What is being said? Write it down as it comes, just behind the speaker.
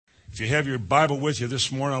you have your Bible with you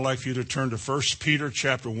this morning, I'd like for you to turn to 1 Peter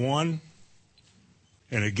chapter 1.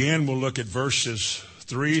 And again, we'll look at verses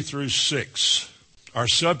 3 through 6. Our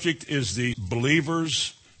subject is the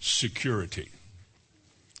believer's security.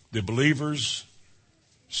 The believer's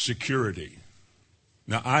security.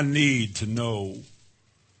 Now, I need to know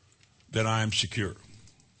that I am secure.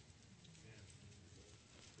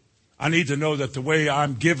 I need to know that the way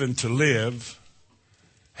I'm given to live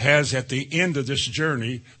has at the end of this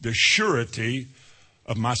journey the surety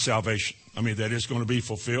of my salvation. I mean, that it's going to be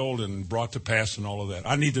fulfilled and brought to pass and all of that.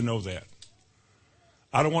 I need to know that.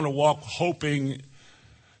 I don't want to walk hoping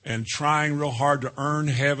and trying real hard to earn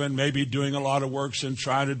heaven, maybe doing a lot of works and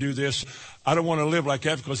trying to do this. I don't want to live like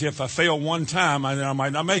that because if I fail one time, I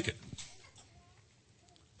might not make it.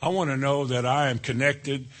 I want to know that I am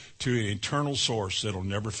connected to an eternal source that will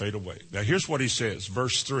never fade away. Now, here's what he says,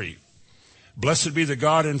 verse 3. Blessed be the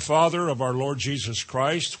God and Father of our Lord Jesus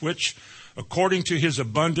Christ, which, according to his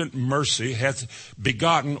abundant mercy, hath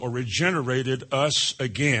begotten or regenerated us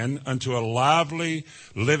again unto a lively,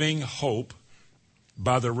 living hope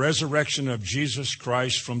by the resurrection of Jesus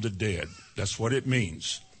Christ from the dead. That's what it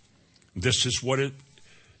means. This is what it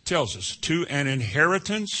tells us. To an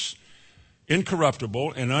inheritance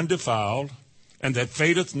incorruptible and undefiled, and that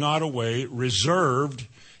fadeth not away, reserved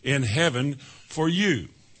in heaven for you,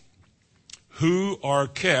 who are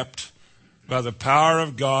kept by the power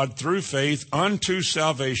of God through faith unto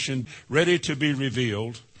salvation, ready to be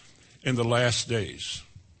revealed in the last days.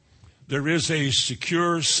 There is a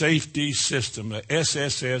secure safety system, a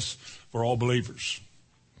SSS, for all believers.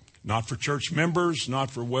 Not for church members,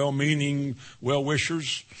 not for well-meaning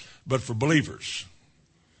well-wishers, but for believers.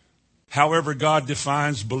 However God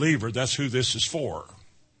defines believer, that's who this is for.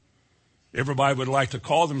 Everybody would like to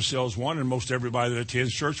call themselves one, and most everybody that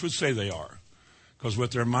attends church would say they are. Because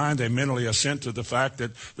with their mind, they mentally assent to the fact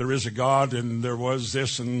that there is a God and there was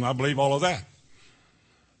this, and I believe all of that.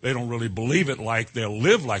 They don't really believe it like they'll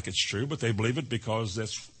live like it's true, but they believe it because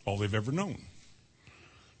that's all they've ever known.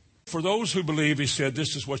 For those who believe, he said,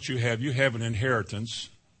 this is what you have. You have an inheritance,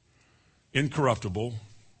 incorruptible,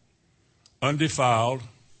 undefiled,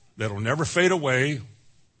 that'll never fade away.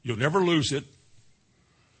 You'll never lose it.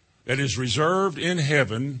 That is reserved in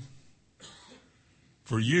heaven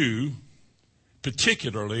for you,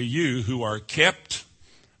 particularly you who are kept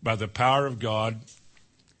by the power of God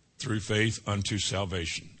through faith unto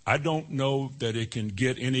salvation. I don't know that it can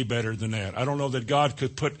get any better than that. I don't know that God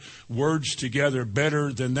could put words together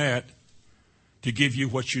better than that to give you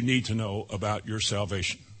what you need to know about your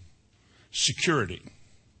salvation. Security.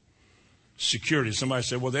 Security. Somebody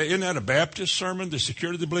said, well, isn't that a Baptist sermon, the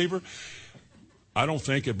security of the believer? I don't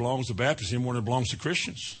think it belongs to Baptists any more than it belongs to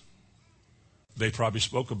Christians. They probably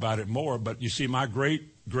spoke about it more, but you see, my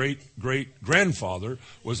great-great-great-grandfather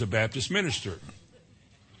was a Baptist minister.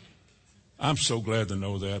 I'm so glad to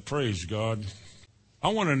know that. Praise God. I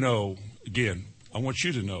want to know, again, I want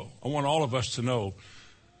you to know, I want all of us to know,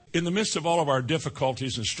 in the midst of all of our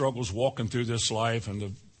difficulties and struggles walking through this life and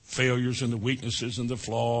the failures and the weaknesses and the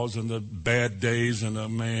flaws and the bad days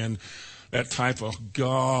and that type of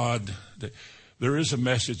God, there is a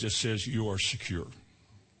message that says you are secure.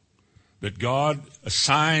 That God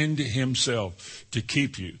assigned himself to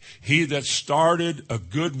keep you. He that started a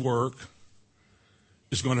good work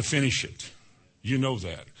is going to finish it. You know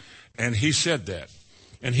that. And he said that.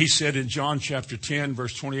 And he said in John chapter 10,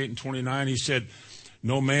 verse 28 and 29, he said,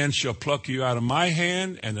 no man shall pluck you out of my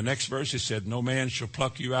hand. And the next verse he said, no man shall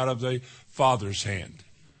pluck you out of the Father's hand.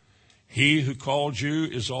 He who called you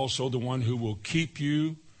is also the one who will keep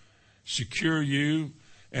you, secure you,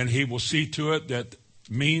 and he will see to it that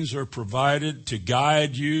means are provided to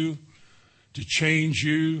guide you, to change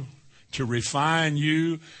you, to refine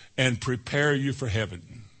you, and prepare you for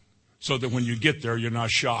heaven. So that when you get there, you're not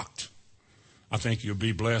shocked. I think you'll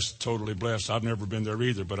be blessed, totally blessed. I've never been there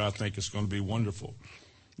either, but I think it's going to be wonderful.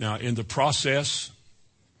 Now, in the process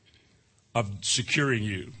of securing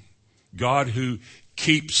you, God who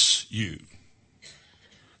keeps you,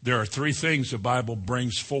 there are three things the Bible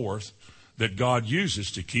brings forth that God uses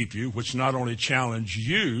to keep you, which not only challenge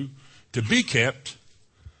you to be kept,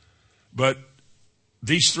 but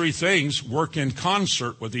these three things work in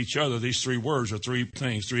concert with each other. These three words are three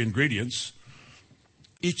things, three ingredients.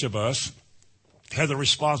 Each of us have the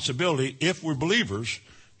responsibility, if we're believers,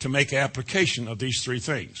 to make application of these three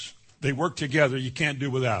things. They work together. You can't do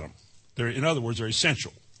without them. In other words, they're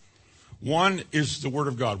essential. One is the Word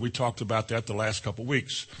of God. We talked about that the last couple of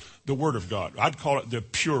weeks. The Word of God. I'd call it the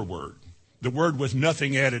pure Word. The Word with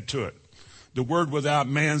nothing added to it. The Word without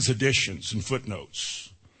man's additions and footnotes.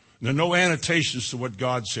 There are no annotations to what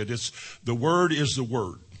God said. The Word is the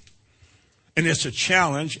Word. And it's a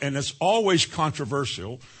challenge, and it's always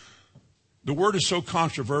controversial. The word is so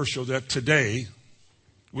controversial that today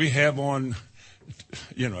we have on,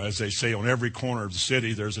 as they say, on every corner of the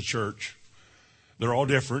city, there's a church. They're all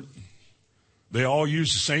different. They all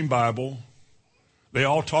use the same Bible. They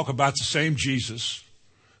all talk about the same Jesus.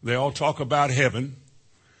 They all talk about heaven.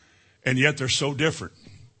 And yet they're so different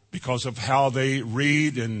because of how they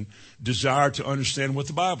read and desire to understand what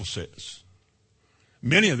the Bible says.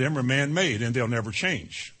 Many of them are man-made, and they'll never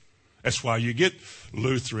change. That's why you get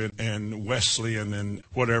Lutheran and Wesleyan and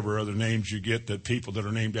whatever other names you get, that people that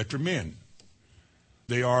are named after men.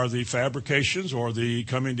 They are the fabrications or the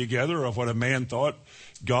coming together of what a man thought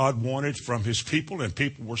God wanted from his people, and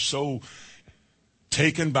people were so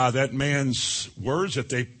taken by that man's words that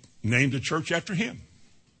they named a church after him.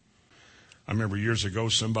 I remember years ago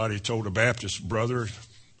somebody told a Baptist brother,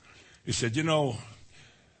 he said,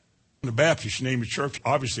 the Baptist named a church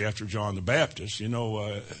obviously after John the Baptist.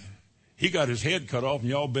 He got his head cut off and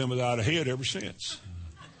y'all been without a head ever since.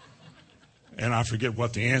 And I forget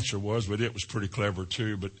what the answer was, but it was pretty clever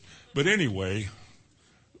too. But anyway,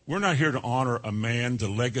 we're not here to honor a man, the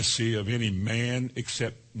legacy of any man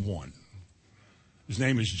except one. His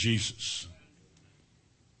name is Jesus.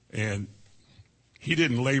 And he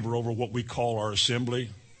didn't labor over what we call our assembly,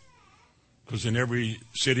 because in every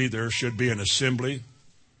city there should be an assembly,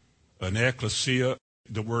 an ecclesia.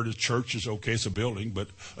 The word of church is okay, it's a building, but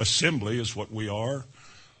assembly is what we are,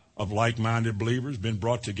 of like-minded believers, been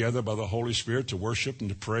brought together by the Holy Spirit to worship and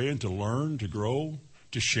to pray and to learn, to grow,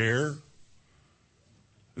 to share.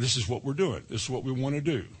 This is what we're doing. This is what we want to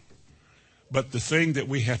do. But the thing that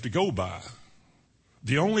we have to go by,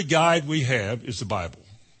 the only guide we have is the Bible.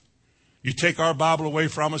 You take our Bible away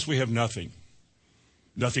from us, we have nothing.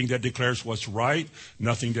 Nothing that declares what's right,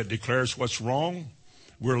 nothing that declares what's wrong.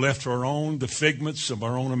 We're left to the figments of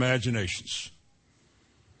our own imaginations.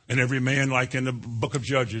 And every man, like in the book of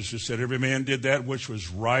Judges, it said every man did that which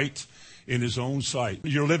was right in his own sight.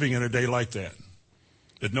 You're living in a day like that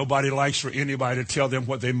nobody likes for anybody to tell them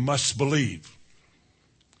what they must believe.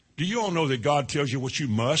 Do you all know that God tells you what you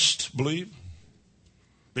must believe?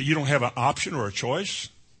 That you don't have an option or a choice?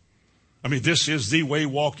 I mean, this is the way,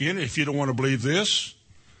 walk in. If you don't want to believe this,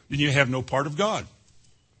 then you have no part of God.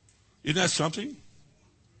 Isn't that something?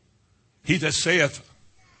 He that saith,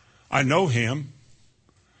 I know him,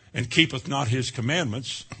 and keepeth not his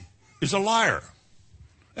commandments, is a liar.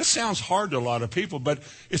 That sounds hard to a lot of people, but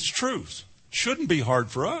it's truth. It shouldn't be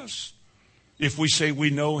hard for us. If we say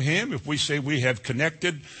we know him, if we say we have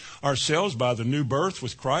connected ourselves by the new birth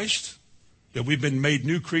with Christ, that we've been made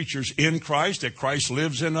new creatures in Christ, that Christ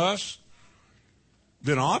lives in us,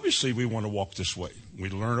 then obviously we want to walk this way. We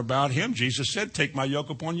learn about him. Jesus said, take my yoke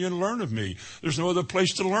upon you and learn of me. There's no other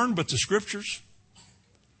place to learn but the Scriptures.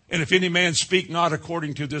 And if any man speak not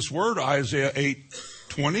according to this word, Isaiah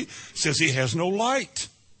 8:20 says he has no light.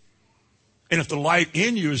 And if the light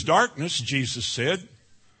in you is darkness, Jesus said,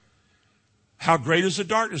 how great is the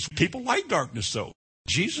darkness? People like darkness, though.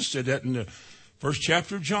 Jesus said that in the first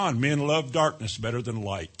chapter of John. Men love darkness better than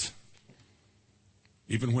light.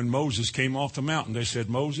 Even when Moses came off the mountain, they said,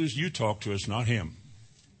 Moses, you talk to us, not him.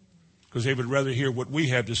 Because they would rather hear what we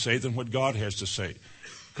have to say than what God has to say.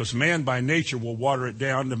 Because man by nature will water it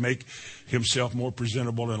down to make himself more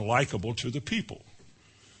presentable and likable to the people.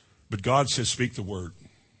 But God says, speak the word.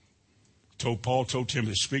 Paul told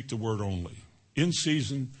Timothy, speak the word only. In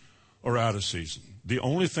season or out of season. The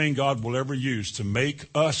only thing God will ever use to make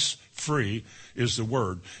us free is the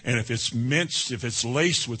word. And if it's minced, if it's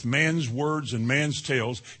laced with man's words and man's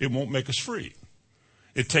tales, it won't make us free.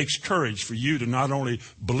 It takes courage for you to not only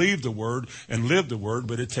believe the word and live the word,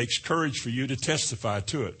 but it takes courage for you to testify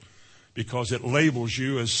to it, because it labels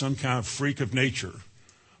you as some kind of freak of nature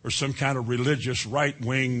or some kind of religious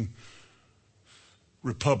right-wing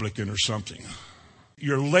Republican or something.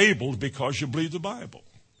 You're labeled because you believe the Bible.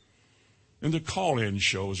 In the call-in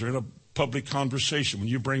shows or in a public conversation, when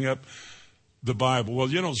you bring up the Bible, well,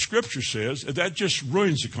 the Scripture says that just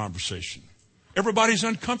ruins the conversation. Everybody's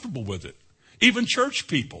uncomfortable with it. Even church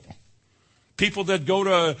people. People that go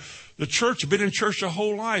to the church, have been in church their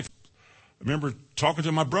whole life. I remember talking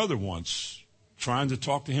to my brother once, trying to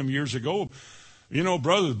talk to him years ago.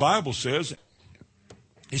 Brother, the Bible says,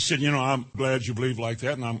 he said, I'm glad you believe like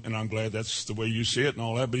that, and I'm glad that's the way you see it and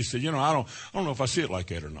all that. But he said, I don't know if I see it like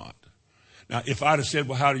that or not. Now, if I'd have said,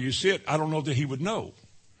 well, how do you see it? I don't know that he would know.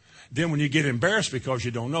 Then when you get embarrassed because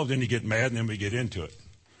you don't know, then you get mad, and then we get into it.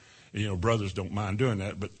 And, brothers don't mind doing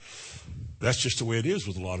that, but that's just the way it is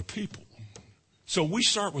with a lot of people. So we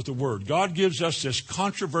start with the word. God gives us this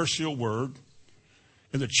controversial word,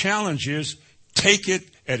 and the challenge is Take it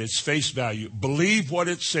at its face value. Believe what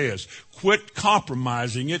it says. Quit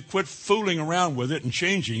compromising it. Quit fooling around with it and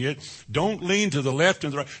changing it. Don't lean to the left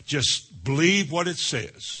and the right. Just believe what it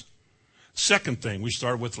says. Second thing we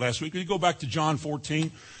started with last week. We go back to John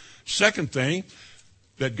 14. Second thing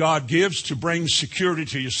that God gives to bring security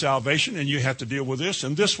to your salvation, and you have to deal with this,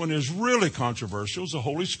 and this one is really controversial, is the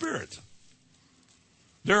Holy Spirit.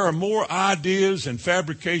 There are more ideas and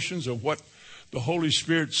fabrications of what the Holy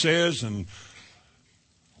Spirit says and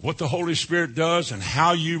what the Holy Spirit does and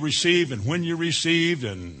how you receive and when you received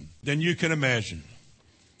and than you can imagine.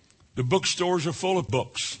 The bookstores are full of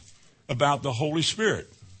books about the Holy Spirit.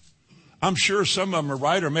 I'm sure some of them are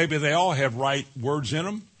right, or maybe they all have right words in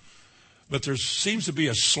them, but there seems to be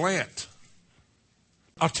a slant.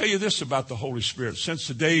 I'll tell you this about the Holy Spirit. Since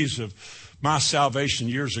the days of my salvation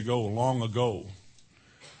years ago, long ago,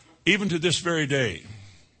 even to this very day,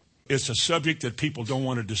 it's a subject that people don't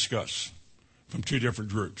want to discuss from two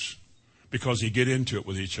different groups because they get into it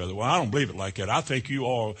with each other. Well, I don't believe it like that. I think you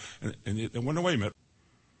all, and well, wait a minute.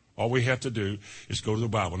 All we have to do is go to the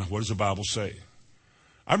Bible. Now, what does the Bible say?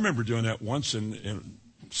 I remember doing that once in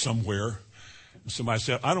somewhere. Somebody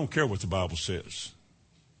said, I don't care what the Bible says.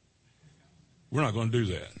 We're not going to do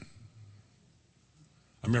that.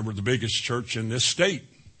 I remember the biggest church in this state,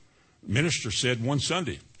 minister said one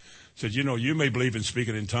Sunday, said, you know, you may believe in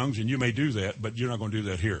speaking in tongues and you may do that, but you're not going to do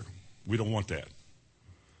that here. We don't want that.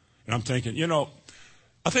 And I'm thinking, you know,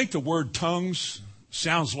 I think the word tongues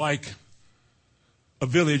sounds like a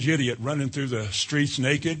village idiot running through the streets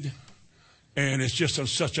naked. And it's just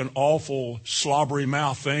such an awful, slobbery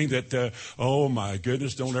mouth thing that, oh my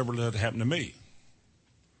goodness, don't ever let it happen to me.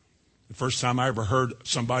 The first time I ever heard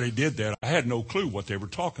somebody did that, I had no clue what they were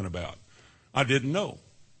talking about. I didn't know.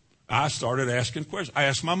 I started asking questions. I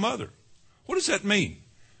asked my mother, what does that mean?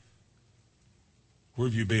 Where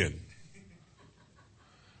have you been?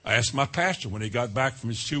 I asked my pastor when he got back from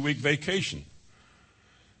his 2-week vacation.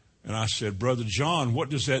 And I said, Brother John, what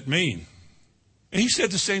does that mean? And he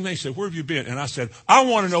said the same thing. He said, where have you been? And I said, I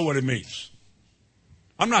want to know what it means.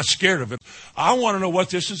 I'm not scared of it. I want to know what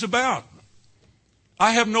this is about.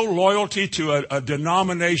 I have no loyalty to a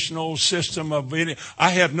denominational system of any. I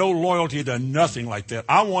have no loyalty to nothing like that.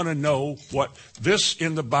 I want to know what this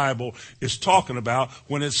in the Bible is talking about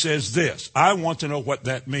when it says this. I want to know what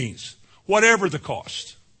that means. Whatever the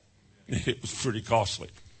cost. It was pretty costly.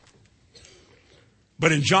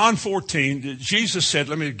 But in John 14, Jesus said,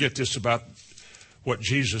 let me get this about what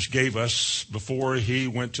Jesus gave us before he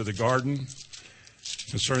went to the garden.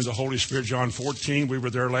 Concerning the Holy Spirit, John 14, we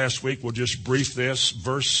were there last week. We'll just brief this.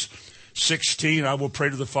 Verse 16, I will pray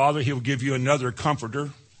to the Father. He will give you another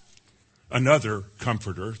comforter. Another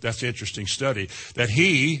comforter. That's an interesting study. That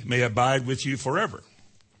he may abide with you forever.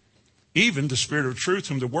 Even the Spirit of truth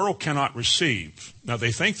whom the world cannot receive. Now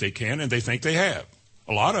they think they can and they think they have.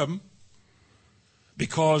 A lot of them.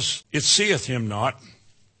 Because it seeth him not,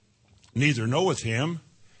 neither knoweth him,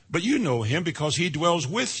 but you know him because he dwells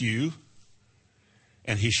with you,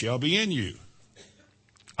 and he shall be in you.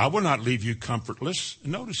 I will not leave you comfortless.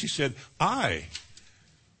 Notice he said, I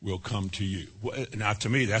will come to you. Now, to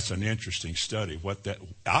me, that's an interesting study. What that,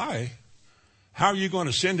 I? How are you going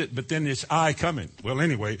to send it, but then it's I coming? Well,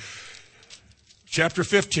 anyway, chapter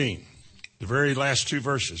 15, the very last two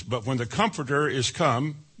verses. But when the Comforter is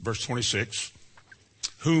come, verse 26,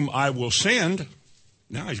 whom I will send,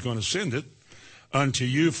 now he's going to send it, unto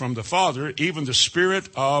you from the Father, even the Spirit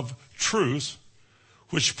of truth,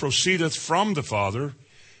 which proceedeth from the Father,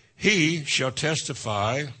 he shall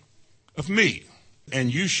testify of me.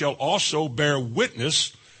 And you shall also bear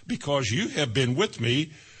witness, because you have been with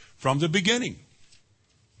me from the beginning.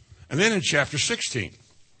 And then in chapter 16,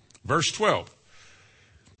 verse 12,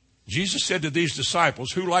 Jesus said to these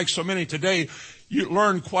disciples, who like so many today, you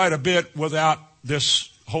learn quite a bit without this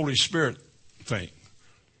Holy Spirit thing.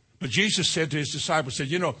 But Jesus said to his disciples, said,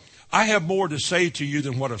 you know, I have more to say to you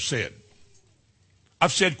than what I've said.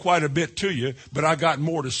 I've said quite a bit to you, but I got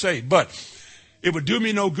more to say. But it would do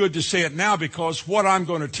me no good to say it now, because what I'm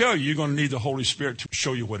going to tell you, you're going to need the Holy Spirit to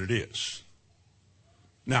show you what it is.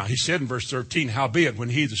 Now, he said in verse 13, howbeit, when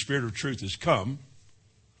he, the Spirit of truth, is come,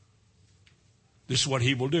 this is what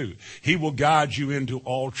he will do. He will guide you into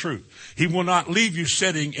all truth. He will not leave you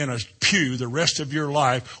sitting in a pew the rest of your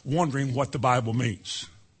life wondering what the Bible means.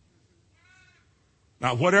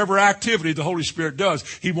 Now, whatever activity the Holy Spirit does,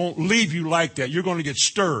 he won't leave you like that. You're going to get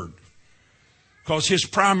stirred. Because his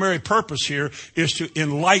primary purpose here is to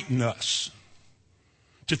enlighten us.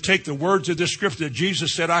 To take the words of this scripture that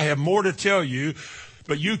Jesus said, I have more to tell you,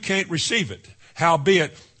 but you can't receive it.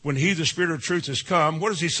 Howbeit, when he, the Spirit of truth, has come, what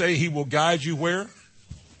does he say? He will guide you where?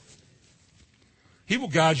 He will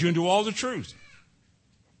guide you into all the truth.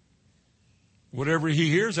 Whatever he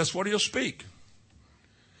hears, that's what he'll speak.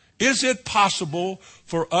 Is it possible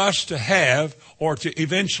for us to have or to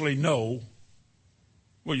eventually know,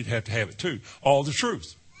 well, you'd have to have it too, all the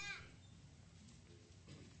truth?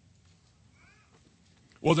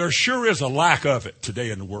 Well, there sure is a lack of it today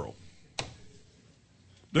in the world.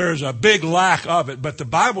 There's a big lack of it, but the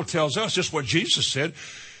Bible tells us just what Jesus said.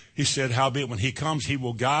 He said, howbeit when he comes, he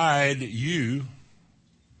will guide you.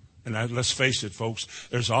 And let's face it, folks,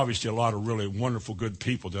 there's obviously a lot of really wonderful, good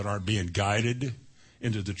people that aren't being guided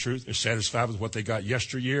into the truth. They're satisfied with what they got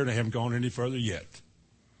yesteryear and they haven't gone any further yet.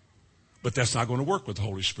 But that's not going to work with the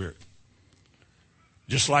Holy Spirit.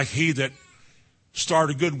 Just like he that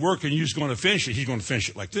started a good work and you're going to finish it, he's going to finish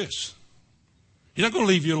it like this. He's not going to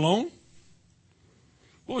leave you alone.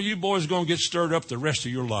 Well, you boys are going to get stirred up the rest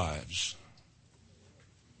of your lives.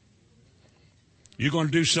 You're going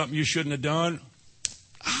to do something you shouldn't have done.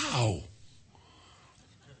 Ow.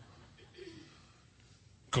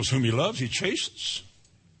 Because whom he loves, he chastens.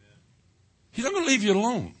 He's not going to leave you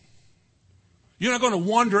alone. You're not going to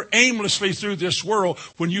wander aimlessly through this world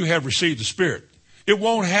when you have received the Spirit. It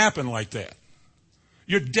won't happen like that.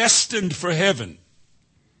 You're destined for heaven.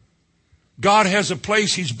 God has a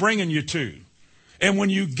place he's bringing you to. And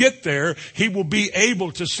when you get there, he will be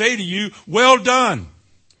able to say to you, well done,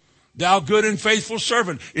 thou good and faithful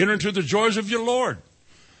servant. Enter into the joys of your Lord.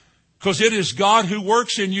 Because it is God who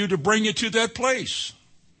works in you to bring you to that place.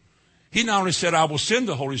 He not only said, I will send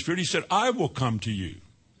the Holy Spirit, he said, I will come to you.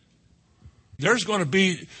 There's going to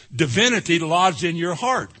be divinity lodged in your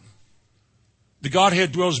heart. The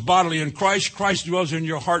Godhead dwells bodily in Christ. Christ dwells in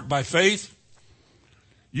your heart by faith.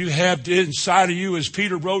 You have inside of you, as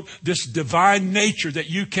Peter wrote, this divine nature that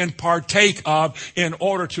you can partake of in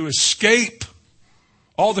order to escape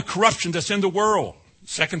all the corruption that's in the world.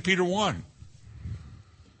 2 Peter 1.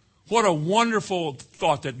 What a wonderful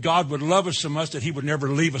thought that God would love us so much that he would never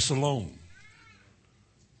leave us alone.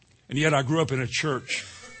 And yet I grew up in a church.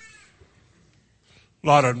 A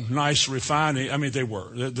lot of nice, refining. I mean, they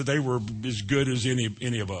were as good as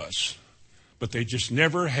any of us. But they just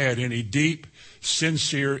never had any deep,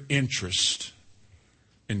 sincere interest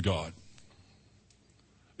in God.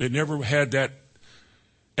 They never had that,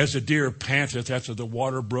 as a deer panteth after the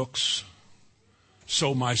water brooks,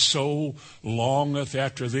 so my soul longeth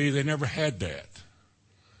after thee. They never had that.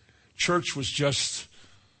 Church was just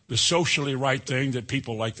the socially right thing that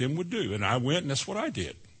people like them would do. And I went, and that's what I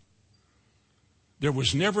did. There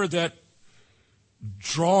was never that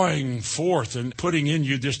drawing forth and putting in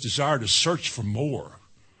you this desire to search for more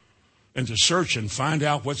and to search and find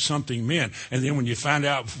out what something meant. And then when you find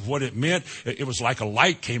out what it meant, it was like a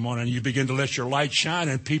light came on and you begin to let your light shine,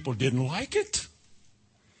 and people didn't like it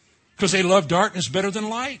because they love darkness better than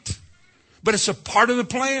light. But it's a part of the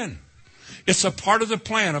plan. It's a part of the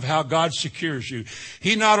plan of how God secures you.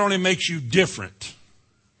 He not only makes you different,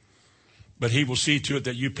 but he will see to it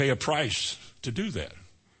that you pay a price to do that.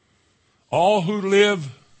 All who live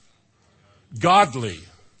godly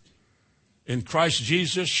in Christ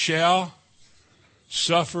Jesus shall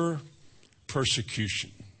suffer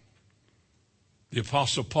persecution. The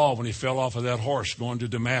Apostle Paul, when he fell off of that horse going to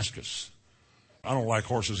Damascus, I don't like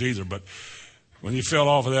horses either, but when he fell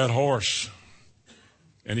off of that horse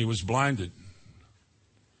and he was blinded,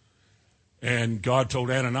 and God told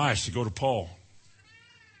Ananias to go to Paul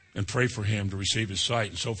and pray for him to receive his sight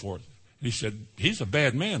and so forth. And he said, he's a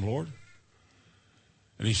bad man, Lord.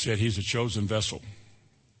 And he said, he's a chosen vessel.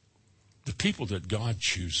 The people that God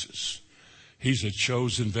chooses. He's a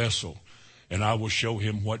chosen vessel. And I will show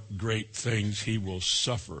him what great things he will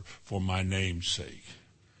suffer for my name's sake.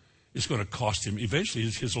 It's going to cost him eventually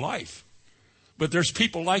his life. But there's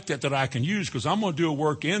people like that I can use because I'm going to do a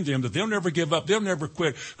work in them that they'll never give up. They'll never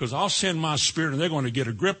quit because I'll send my Spirit and they're going to get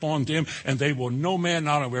a grip on them, and they will, no man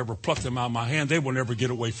not ever pluck them out of my hand. They will never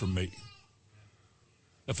get away from me.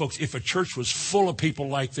 Now, folks, if a church was full of people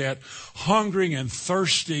like that, hungering and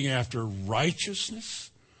thirsting after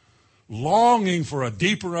righteousness, longing for a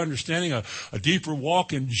deeper understanding, a deeper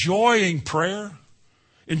walk, enjoying prayer,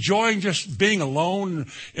 enjoying just being alone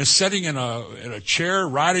and sitting in a chair,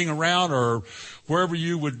 riding around, or wherever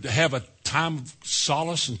you would have a time of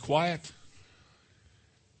solace and quiet,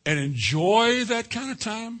 and enjoy that kind of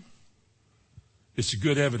time, it's a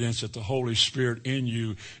good evidence that the Holy Spirit in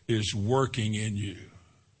you is working in you.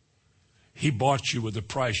 He bought you with a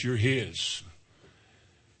price. You're his.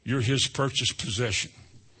 You're his purchased possession.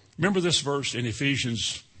 Remember this verse in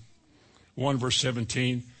Ephesians 1, verse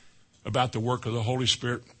 17, about the work of the Holy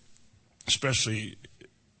Spirit, especially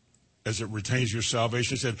as it retains your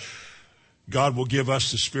salvation. It said, God will give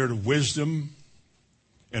us the spirit of wisdom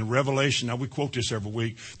and revelation. Now we quote this every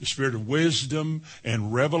week. The spirit of wisdom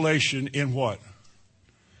and revelation in what?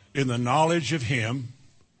 In the knowledge of Him.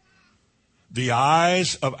 The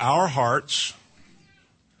eyes of our hearts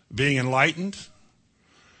being enlightened.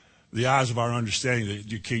 The eyes of our understanding,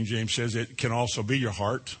 the King James says it can also be your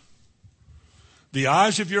heart. The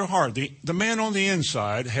eyes of your heart. The man on the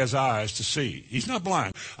inside has eyes to see. He's not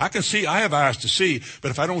blind. I can see, I have eyes to see,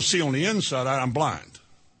 but if I don't see on the inside, I'm blind.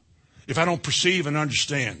 If I don't perceive and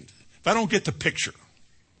understand, if I don't get the picture,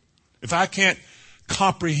 if I can't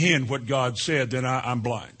comprehend what God said, then I'm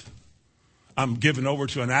blind. I'm given over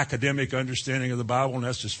to an academic understanding of the Bible, and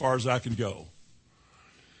that's as far as I can go.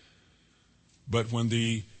 But when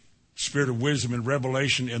the spirit of wisdom and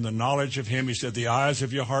revelation in the knowledge of Him, He said, the eyes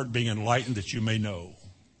of your heart being enlightened that you may know.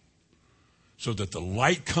 So that the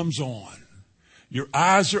light comes on. Your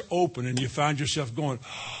eyes are open and you find yourself going,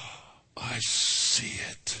 oh, I see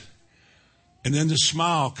it. And then the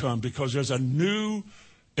smile comes because there's a new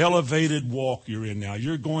elevated walk you're in now.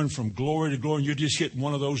 You're going from glory to glory and you're just hitting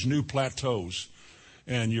one of those new plateaus.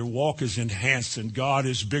 And your walk is enhanced and God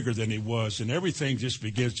is bigger than He was. And everything just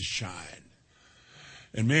begins to shine.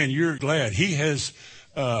 And man, you're glad. He has,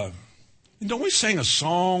 don't we sing a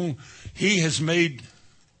song, He has made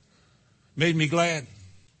me glad?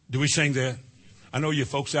 Do we sing that? I know you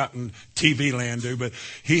folks out in TV land do, but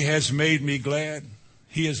He has made me glad.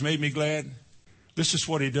 He has made me glad. This is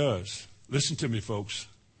what He does. Listen to me, folks.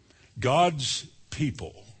 God's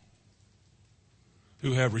people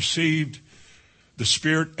who have received the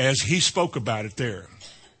Spirit as He spoke about it there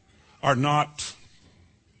are not,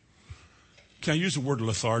 can I use the word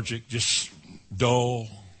lethargic, just dull,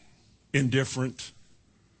 indifferent,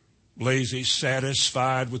 lazy,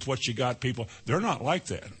 satisfied with what you got people. They're not like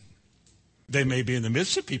that. They may be in the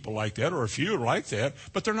midst of people like that, or a few are like that,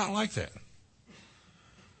 but they're not like that.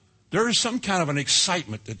 There is some kind of an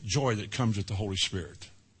excitement, that joy that comes with the Holy Spirit.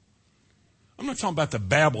 I'm not talking about the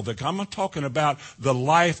babble. I'm not talking about the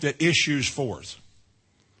life that issues forth.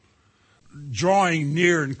 Drawing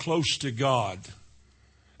near and close to God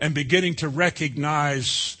and beginning to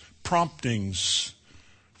recognize promptings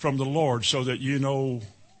from the Lord so that you know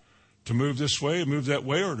to move this way, move that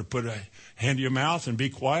way, or to put a hand to your mouth and be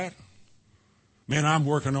quiet. Man, I'm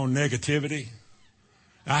working on negativity.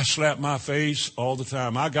 I slap my face all the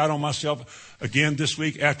time. I got on myself again this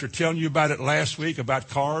week after telling you about it last week about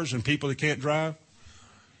cars and people that can't drive.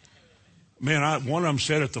 Man, one of them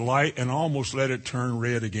sat at the light and almost let it turn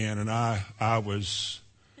red again, and I was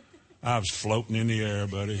floating in the air,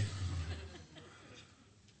 buddy.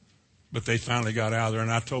 But they finally got out of there,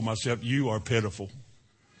 and I told myself, you are pitiful.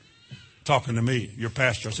 Talking to me, your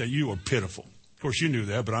pastor, I said, you are pitiful. Of course, you knew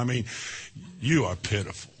that, but I mean, you are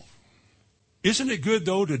pitiful. Isn't it good,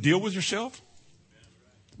 though, to deal with yourself?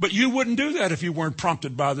 But you wouldn't do that if you weren't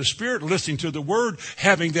prompted by the Spirit, listening to the Word,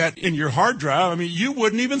 having that in your hard drive. I mean, you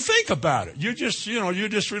wouldn't even think about it. You just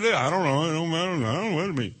really, I don't know what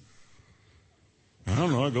it means. I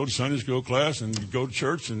don't know, I go to Sunday school class and go to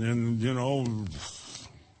church and then,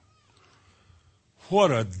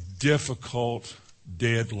 what a difficult,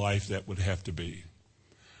 dead life that would have to be.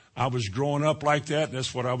 I was growing up like that, and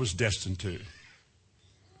that's what I was destined to.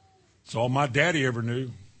 It's all my daddy ever knew.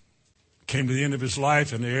 Came to the end of his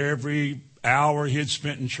life, and every hour he had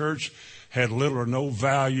spent in church had little or no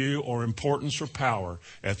value or importance or power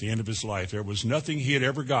at the end of his life. There was nothing he had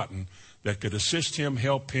ever gotten that could assist him,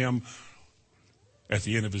 help him at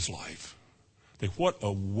the end of his life. What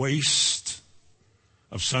a waste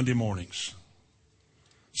of Sunday mornings.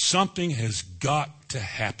 Something has got to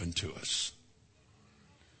happen to us.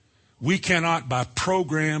 We cannot, by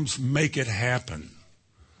programs, make it happen.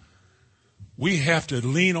 We have to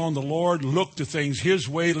lean on the Lord, look to things His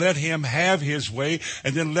way, let Him have His way,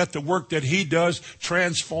 and then let the work that He does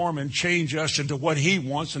transform and change us into what He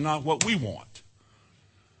wants and not what we want,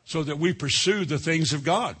 so that we pursue the things of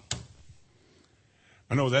God.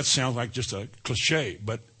 I know that sounds like just a cliche,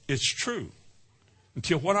 but it's true.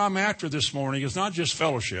 Until what I'm after this morning is not just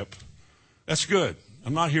fellowship. That's good.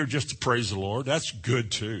 I'm not here just to praise the Lord. That's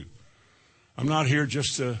good too. I'm not here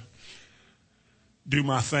just to do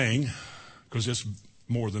my thing, because it's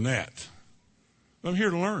more than that. I'm here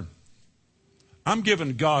to learn. I'm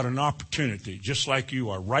giving God an opportunity, just like you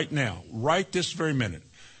are right now, right this very minute.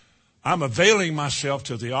 I'm availing myself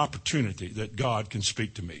to the opportunity that God can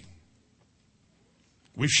speak to me.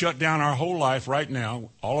 We've shut down our whole life right now,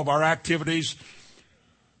 all of our activities,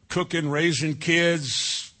 cooking, raising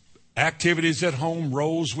kids, activities at home,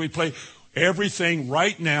 roles we play. Everything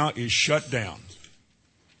right now is shut down.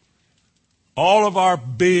 All of our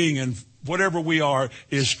being and whatever we are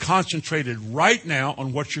is concentrated right now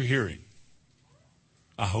on what you're hearing.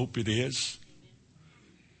 I hope it is.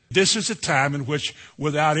 This is a time in which,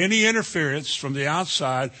 without any interference from the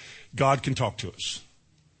outside, God can talk to us.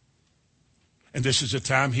 And this is a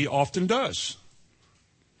time he often does.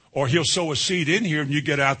 Or he'll sow a seed in here and you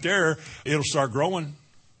get out there, it'll start growing.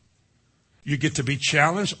 You get to be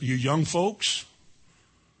challenged, you young folks.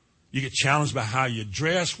 You get challenged by how you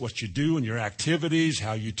dress, what you do in your activities,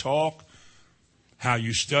 how you talk, how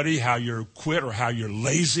you study, how you're quit or how you're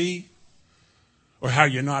lazy, or how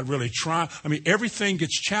you're not really trying. I mean, everything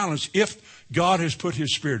gets challenged if God has put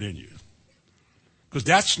his Spirit in you. Because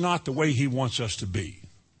that's not the way he wants us to be.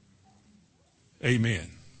 Amen.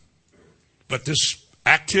 But this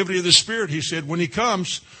activity of the Spirit, he said, when he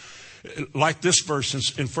comes, like this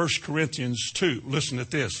verse in 1 Corinthians 2, listen to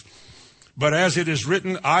this. But as it is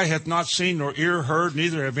written, eye hath not seen nor ear heard,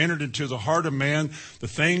 neither have entered into the heart of man the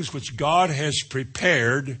things which God has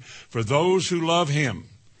prepared for those who love him.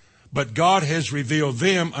 But God has revealed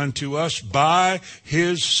them unto us by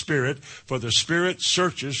his Spirit, for the Spirit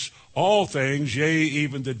searches all things, yea,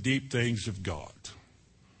 even the deep things of God.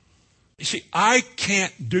 You see, I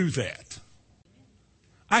can't do that.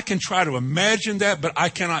 I can try to imagine that, but I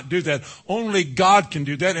cannot do that. Only God can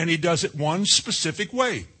do that, and he does it one specific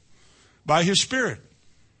way, by his Spirit.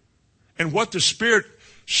 And what the Spirit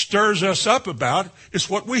stirs us up about is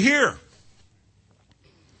what we hear.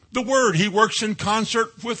 The Word. He works in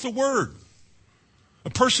concert with the Word. A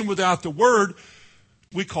person without the Word,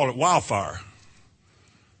 we call it wildfire.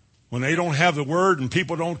 When they don't have the Word and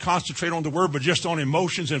people don't concentrate on the Word but just on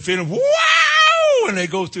emotions and feeling, wow! And they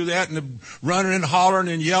go through that and they're running and hollering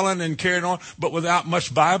and yelling and carrying on, but without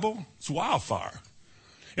much Bible, it's wildfire.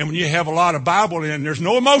 And when you have a lot of Bible in, there's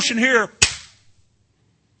no emotion here.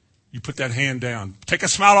 You put that hand down. Take a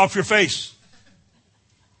smile off your face.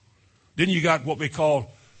 Then you got what we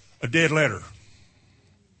call a dead letter.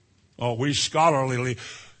 Oh, we scholarly,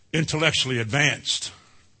 intellectually advanced.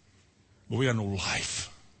 But we have no life.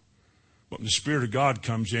 But when the Spirit of God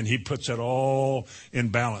comes in, he puts that all in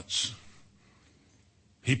balance.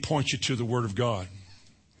 He points you to the Word of God.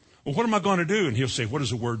 Well, what am I going to do? And he'll say, what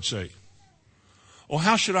does the Word say? Well,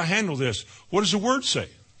 how should I handle this? What does the Word say?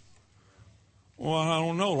 Well, I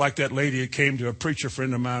don't know. Like that lady that came to a preacher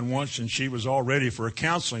friend of mine once, and she was all ready for a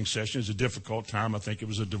counseling session. It was a difficult time. I think it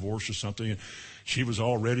was a divorce or something. And she was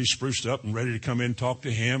all ready, spruced up, and ready to come in and talk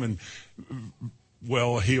to him. And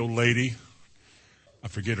well-heeled lady, I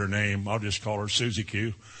forget her name. I'll just call her Susie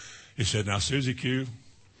Q. He said, now, Susie Q,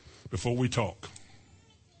 before we talk,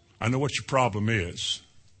 I know what your problem is.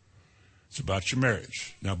 It's about your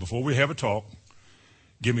marriage. Now, before we have a talk,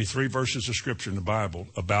 give me 3 verses of Scripture in the Bible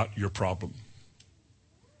about your problem.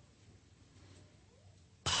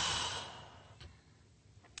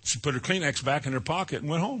 She put her Kleenex back in her pocket and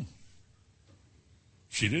went home.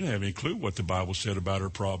 She didn't have any clue what the Bible said about her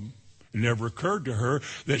problem. It never occurred to her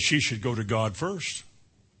that she should go to God first.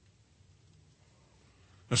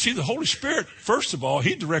 Now, see, the Holy Spirit, first of all,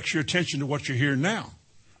 he directs your attention to what you're hearing now.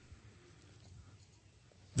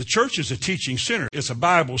 The church is a teaching center. It's a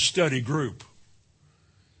Bible study group.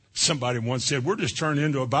 Somebody once said, we're just turning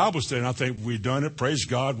into a Bible study. And I think we've done it. Praise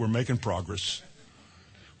God, we're making progress.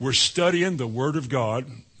 We're studying the Word of God.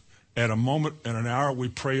 At a moment and an hour, we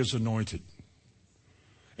pray as anointed.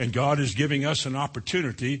 And God is giving us an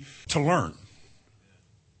opportunity to learn.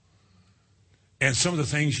 And some of the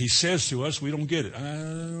things he says to us, we don't get it. I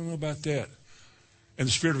don't know about that. And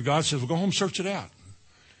the Spirit of God says, well, go home, search it out.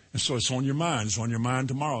 And so it's on your mind. It's on your mind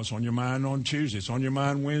tomorrow. It's on your mind on Tuesday. It's on your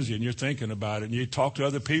mind Wednesday. And you're thinking about it. And you talk to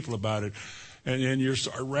other people about it. And then you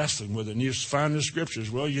start wrestling with it. And you find the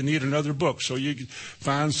Scriptures. Well, you need another book. So you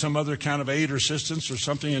find some other kind of aid or assistance or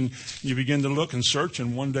something. And you begin to look and search.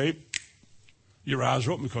 And one day, your eyes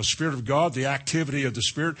are open because the Spirit of God, the activity of the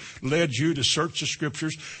Spirit, led you to search the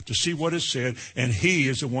Scriptures to see what it said. And he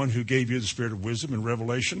is the one who gave you the spirit of wisdom and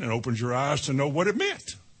revelation and opened your eyes to know what it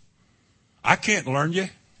meant. I can't learn you.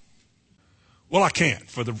 Well, I can't.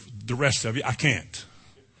 For the rest of you, I can't.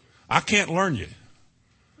 I can't learn you.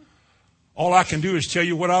 All I can do is tell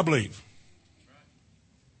you what I believe.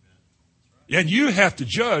 And you have to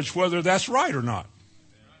judge whether that's right or not.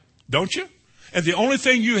 Don't you? And the only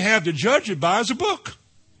thing you have to judge it by is a book.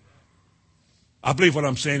 I believe what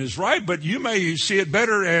I'm saying is right, but you may see it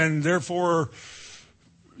better, and therefore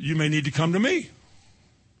you may need to come to me.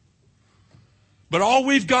 But all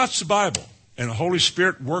we've got is the Bible. And the Holy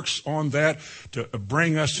Spirit works on that to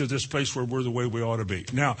bring us to this place where we're the way we ought to be.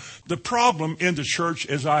 Now, the problem in the church,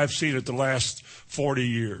 as I've seen it the last 40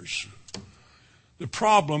 years, the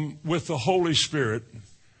problem with the Holy Spirit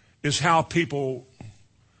is how people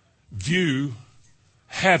view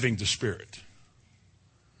having the Spirit.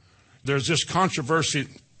 There's this controversy.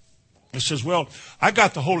 It says, well, I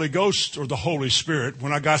got the Holy Ghost or the Holy Spirit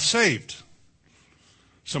when I got saved.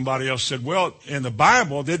 Somebody else said, well, in the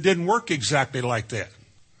Bible, it didn't work exactly like that.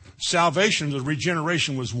 Salvation, the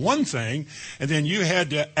regeneration was one thing, and then you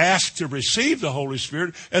had to ask to receive the Holy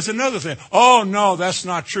Spirit as another thing. Oh, no, that's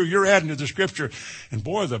not true. You're adding to the Scripture. And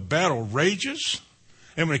boy, the battle rages.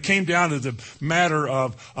 And when it came down to the matter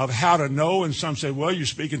of how to know, and some say, well, you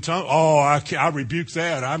speak in tongues. Oh, I rebuke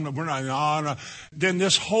that. We're not. No. Then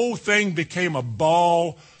this whole thing became a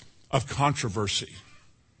ball of controversy.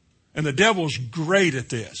 And the devil's great at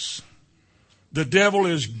this. The devil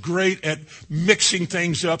is great at mixing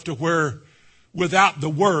things up to where without the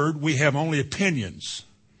word, we have only opinions.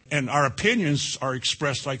 And our opinions are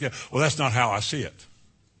expressed like that. Well, that's not how I see it.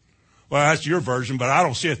 Well, that's your version, but I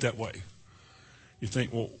don't see it that way. You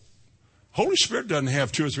think, well, Holy Spirit doesn't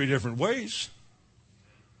have 2 or 3 different ways.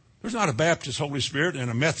 There's not a Baptist Holy Spirit and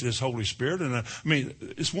a Methodist Holy Spirit.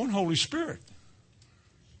 It's one Holy Spirit.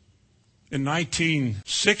 In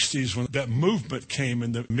 1960s, when that movement came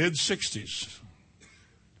in the mid-60s,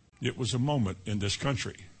 it was a moment in this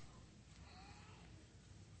country.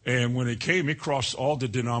 And when it came, it crossed all the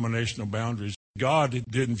denominational boundaries. God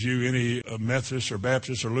didn't view any Methodist or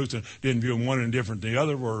Baptist or Lutheran, didn't view one any different than the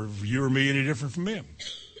other, or you or me any different from him.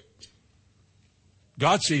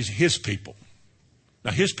 God sees his people.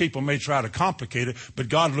 Now, his people may try to complicate it, but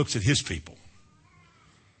God looks at his people.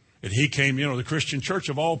 And he came, the Christian church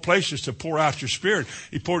of all places to pour out your Spirit.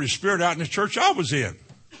 He poured his Spirit out in the church I was in.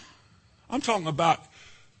 I'm talking about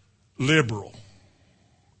liberal.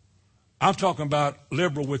 I'm talking about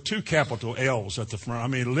liberal with 2 capital L's at the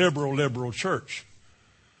front. Liberal church.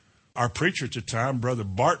 Our preacher at the time, Brother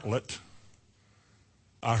Bartlett,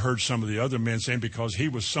 I heard some of the other men saying because he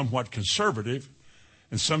was somewhat conservative,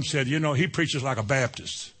 and some said, he preaches like a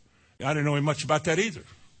Baptist. I didn't know much about that either.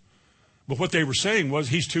 But what they were saying was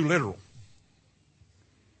he's too literal.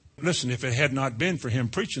 Listen, if it had not been for him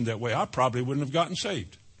preaching that way, I probably wouldn't have gotten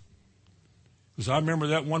saved. Because I remember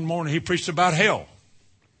that one morning he preached about hell.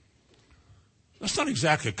 That's not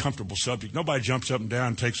exactly a comfortable subject. Nobody jumps up and down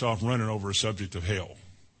and takes off running over a subject of hell.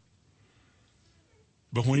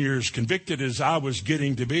 But when you're as convicted as I was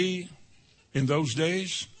getting to be in those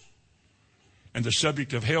days, and the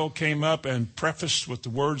subject of hell came up and prefaced with the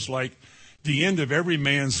words like, the end of every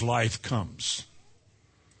man's life comes.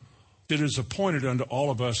 It is appointed unto all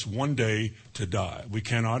of us one day to die. We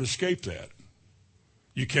cannot escape that.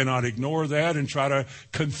 You cannot ignore that and try to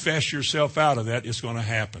confess yourself out of that. It's going to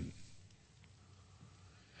happen.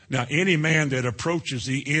 Now, any man that approaches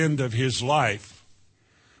the end of his life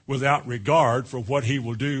without regard for what he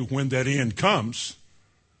will do when that end comes,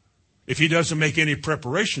 if he doesn't make any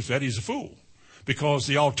preparations for that, he's a fool. Because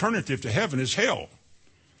the alternative to heaven is hell.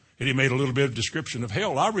 And he made a little bit of description of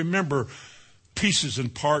hell. I remember pieces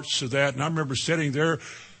and parts of that, and I remember sitting there,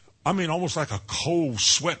 almost like a cold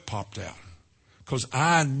sweat popped out. Because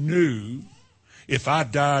I knew if I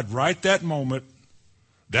died right that moment,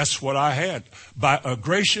 that's what I had. By a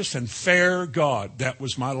gracious and fair God, that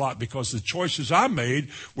was my lot. Because the choices I made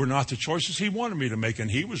were not the choices he wanted me to make.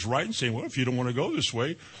 And he was right in saying, well, if you don't want to go this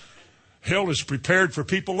way, hell is prepared for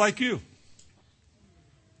people like you.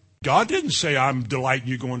 God didn't say, I'm delighting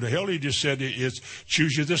you going to hell. He just said, it's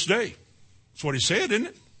choose you this day. That's what he said, isn't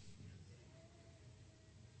it?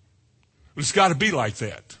 But it's got to be like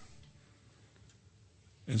that.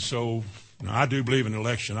 And so, now I do believe in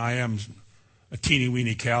election. I am a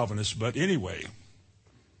teeny-weeny Calvinist. But anyway,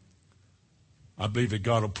 I believe that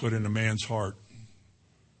God will put in a man's heart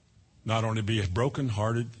not only be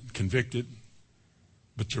broken-hearted, convicted,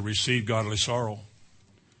 but to receive godly sorrow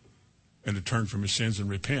and to turn from his sins and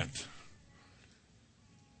repent.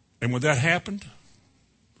 And when that happened,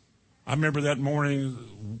 I remember that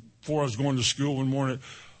morning before I was going to school one morning,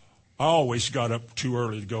 I always got up too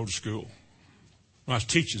early to go to school. When I was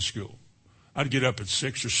teaching school, I'd get up at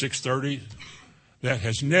 6 or 6:30. That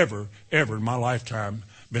has never, ever in my lifetime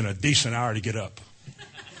been a decent hour to get up.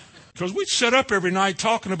 Because we'd sit up every night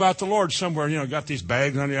talking about the Lord somewhere, got these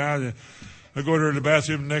bags on the eye. I go to the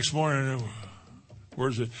bathroom the next morning,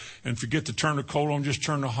 where's it? And forget to turn the cold on, just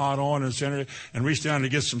turn the hot on and reach down to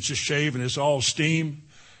get some shave, and it's all steam.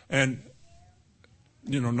 And,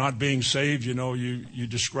 not being saved, you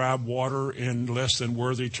describe water in less than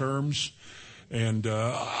worthy terms. And then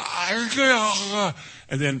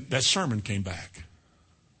that sermon came back.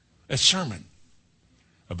 That sermon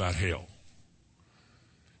about hell.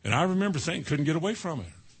 And I remember thinking, couldn't get away from it.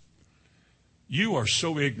 You are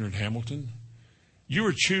so ignorant, Hamilton. You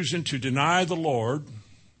are choosing to deny the Lord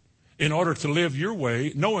in order to live your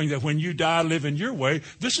way, knowing that when you die living your way,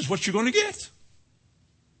 this is what you're going to get.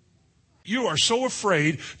 You are so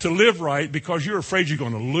afraid to live right because you're afraid you're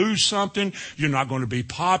going to lose something. You're not going to be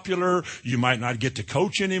popular. You might not get to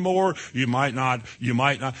coach anymore. You might not.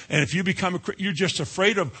 And if you become you're just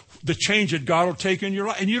afraid of the change that God will take in your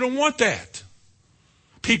life. And you don't want that.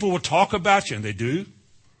 People will talk about you, and they do.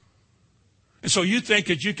 And so you think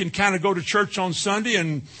that you can kind of go to church on Sunday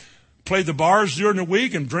and play the bars during the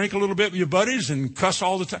week and drink a little bit with your buddies and cuss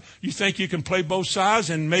all the time. You think you can play both sides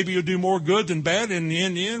and maybe you'll do more good than bad. And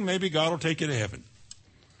in the end, maybe God will take you to heaven.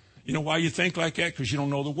 You know why you think like that? Because you don't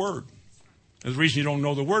know the Word. And the reason you don't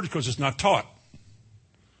know the Word is because it's not taught.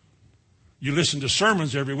 You listen to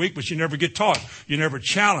sermons every week, but you never get taught. You're never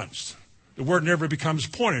challenged. The Word never becomes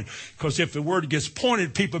pointed. Because if the Word gets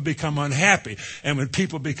pointed, people become unhappy. And when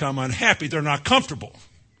people become unhappy, they're not comfortable.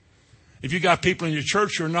 If you got people in your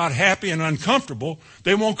church who are not happy and uncomfortable,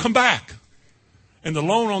 they won't come back. And the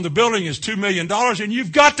loan on the building is $2 million, and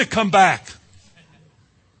you've got to come back.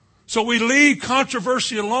 So we leave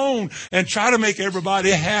controversy alone and try to make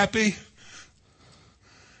everybody happy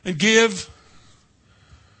and give.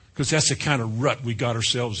 Because that's the kind of rut we got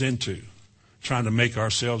ourselves into, trying to make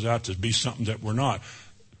ourselves out to be something that we're not.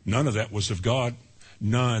 None of that was of God.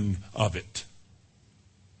 None of it.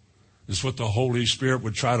 It's what the Holy Spirit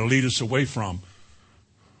would try to lead us away from.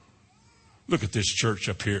 Look at this church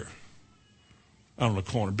up here on the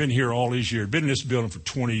corner. Been here all these years. Been in this building for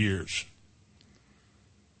 20 years.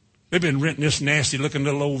 They've been renting this nasty looking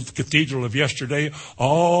little old cathedral of yesterday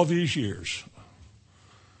all these years.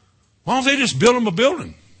 Why don't they just build them a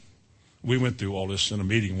building? We went through all this in a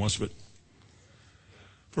meeting once, but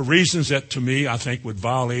for reasons that to me I think would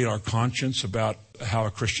violate our conscience about how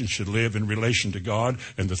a Christian should live in relation to God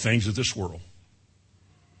and the things of this world.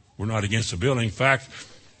 We're not against the building. In fact,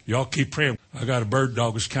 y'all keep praying. I got a bird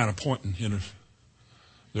dog that's kind of pointing.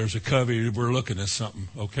 There's a covey. We're looking at something,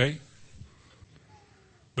 okay?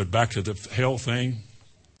 But back to the hell thing,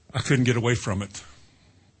 I couldn't get away from it.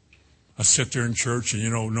 I sit there in church and,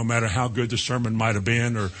 no matter how good the sermon might have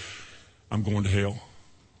been, or I'm going to hell.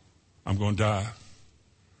 I'm going to die.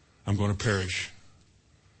 I'm going to perish.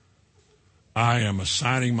 I am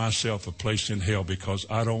assigning myself a place in hell because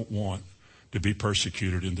I don't want to be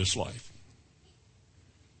persecuted in this life.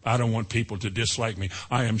 I don't want people to dislike me.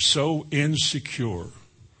 I am so insecure.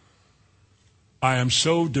 I am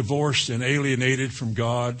so divorced and alienated from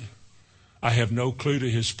God. I have no clue to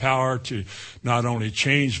His power to not only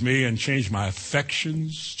change me and change my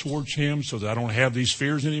affections towards Him so that I don't have these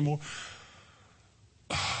fears anymore.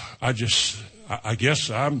 I guess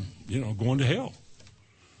I'm, going to hell.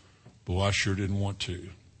 Boy, I sure didn't want to.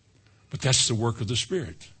 But that's the work of the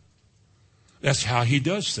Spirit. That's how He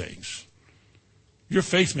does things. Your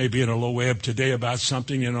faith may be in a low ebb today about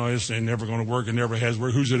something, it's never going to work, it never has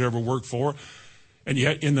worked. Who's it ever worked for? And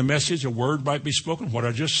yet in the message, a word might be spoken, what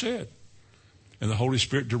I just said. And the Holy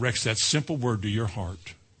Spirit directs that simple word to your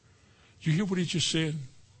heart. Do you hear what He just said?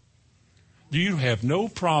 Do you have no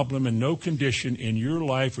problem and no condition in your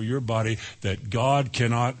life or your body that God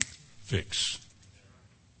cannot fix?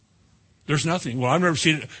 There's nothing. Well, I've never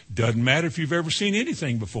seen it. Doesn't matter if you've ever seen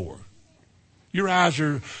anything before. Your eyes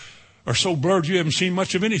are so blurred you haven't seen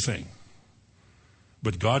much of anything.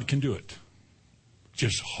 But God can do it.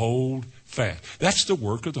 Just hold fast. That's the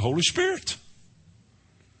work of the Holy Spirit.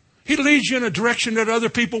 He leads you in a direction that other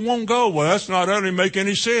people won't go. Well, that doesn't make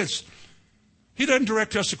any sense. He doesn't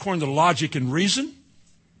direct us according to logic and reason,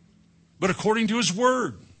 but according to His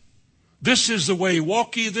Word. This is the way.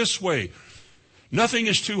 Walk ye this way. Nothing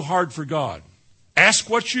is too hard for God. Ask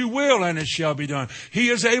what you will, and it shall be done. He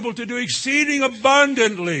is able to do exceeding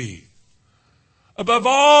abundantly, above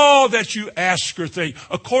all that you ask or think,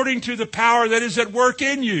 according to the power that is at work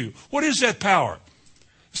in you. What is that power?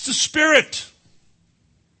 It's the Spirit.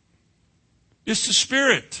 It's the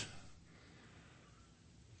Spirit.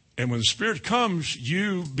 And when the Spirit comes,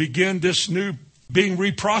 you begin this new being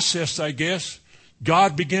reprocessed, I guess.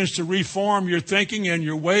 God begins to reform your thinking and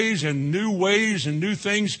your ways and new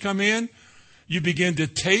things come in. You begin to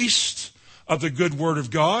taste of the good Word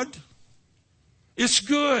of God. It's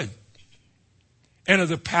good. And of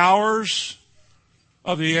the powers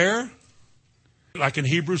of the air, like in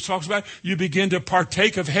Hebrews talks about, you begin to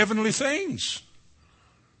partake of heavenly things.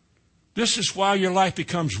 This is why your life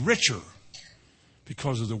becomes richer,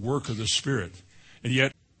 because of the work of the Spirit. And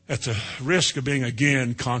yet, at the risk of being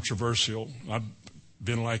again controversial, I've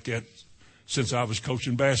been like that since I was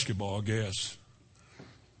coaching basketball, I guess.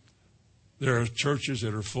 There are churches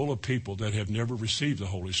that are full of people that have never received the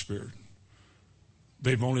Holy Spirit.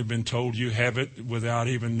 They've only been told you have it without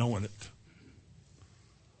even knowing it.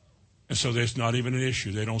 And so that's not even an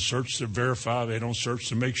issue. They don't search to verify. They don't search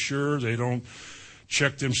to make sure. They don't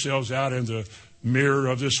check themselves out in the mirror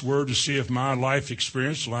of this word to see if my life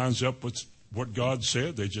experience lines up with what God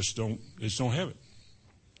said. They just don't have it.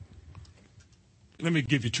 Let me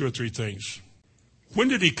give you 2 or 3 things. When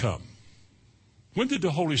did he come? When did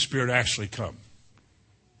the Holy Spirit actually come?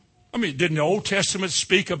 I mean, didn't the Old Testament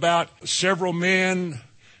speak about several men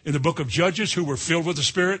in the book of Judges who were filled with the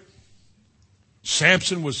Spirit?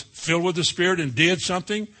 Samson was filled with the Spirit and did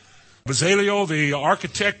something. Bezalel, the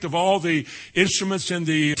architect of all the instruments in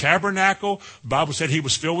the tabernacle, the Bible said he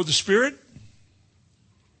was filled with the Spirit.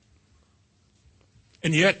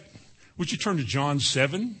 And yet, would you turn to John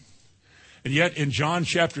 7? And yet in John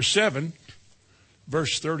chapter 7,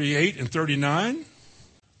 verse 38 and 39,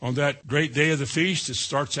 on that great day of the feast, it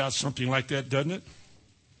starts out something like that, doesn't it?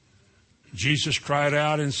 Jesus cried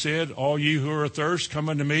out and said, all you who are athirst, come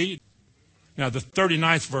unto me. Now the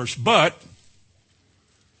 39th verse, but,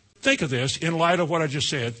 think of this in light of what I just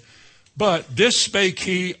said, but this spake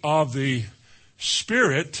he of the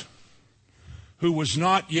Spirit who was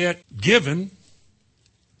not yet given.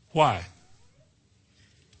 Why?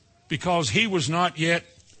 Because he was not yet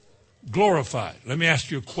glorified. Let me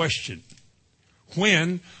ask you a question.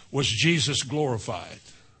 When was Jesus glorified?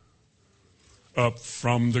 Up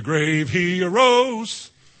from the grave he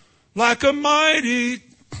arose like a mighty.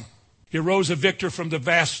 He arose a victor from the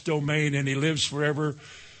vast domain, and he lives forever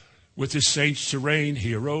with his saints to reign.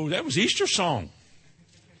 He arose. That was Easter song.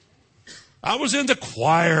 I was in the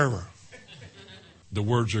choir. The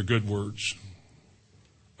words are good words.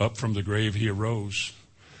 Up from the grave he arose.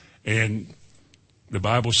 And the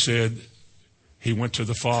Bible said he went to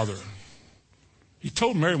the Father. He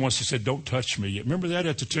told Mary once, he said, don't touch me. Remember that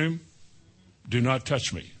at the tomb? Do not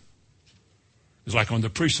touch me. It's like on the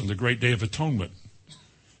priest on the great day of atonement.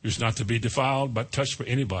 He was not to be defiled, but touched by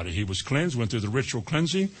anybody. He was cleansed, went through the ritual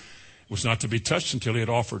cleansing, was not to be touched until he had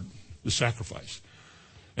offered the sacrifice.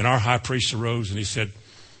 And our high priest arose and he said,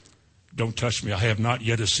 don't touch me. I have not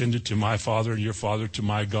yet ascended to my Father and your Father, to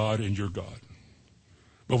my God and your God.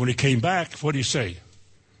 But when he came back, what did he say?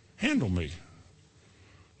 Handle me.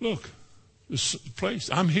 Look, this place,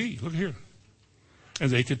 I'm he. Look here. And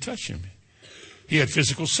they could touch him. He had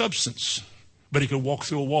physical substance, but he could walk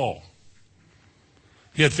through a wall.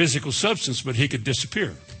 He had physical substance, but he could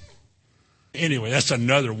disappear. Anyway, that's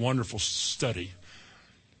another wonderful study.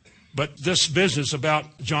 But this business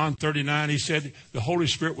about John 39, he said the Holy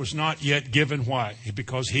Spirit was not yet given. Why?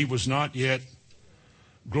 Because he was not yet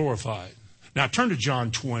glorified. Now turn to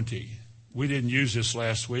John 20. We didn't use this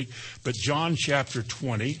last week, but John chapter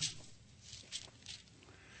 20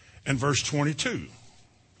 and verse 22.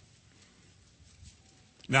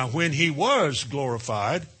 Now when he was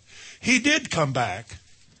glorified, he did come back.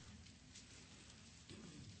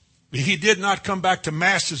 He did not come back to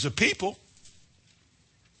masses of people.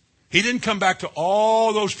 He didn't come back to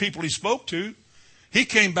all those people he spoke to. He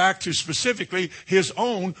came back to specifically his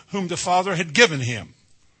own whom the Father had given him.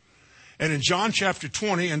 And in John chapter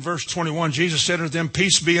 20 and verse 21, Jesus said unto them,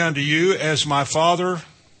 peace be unto you, as my Father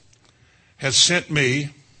has sent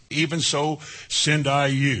me, even so send I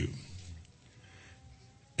you.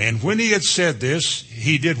 And when he had said this,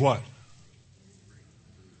 he did what?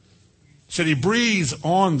 Said he breathed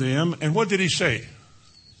on them. And what did he say?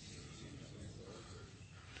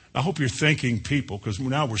 I hope you're thinking, people, because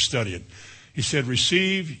now we're studying. He said,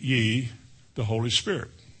 receive ye the Holy Spirit.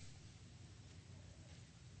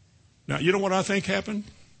 Now, you know what I think happened?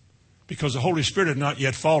 Because the Holy Spirit had not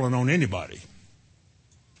yet fallen on anybody.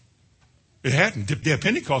 It hadn't. The day of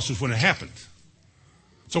Pentecost was when it happened.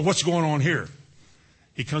 So what's going on here?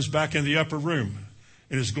 He comes back in the upper room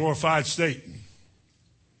in his glorified state.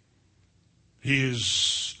 He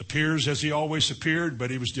appears as he always appeared,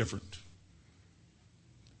 but he was different.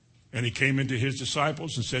 And he came into his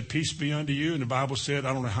disciples and said, peace be unto you. And the Bible said,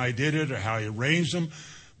 I don't know how he did it or how he arranged them,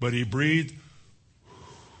 but he breathed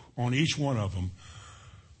on each one of them.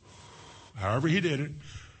 However he did it.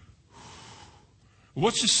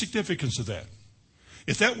 What's the significance of that?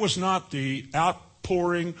 If that was not the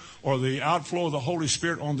outpouring or the outflow of the Holy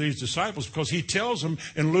Spirit on these disciples, because he tells them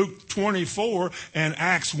in Luke 24 and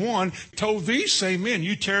Acts 1, told these same men,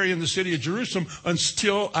 you tarry in the city of Jerusalem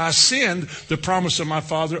until I send the promise of my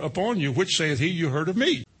Father upon you, which saith he, you heard of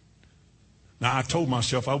me. Now, I told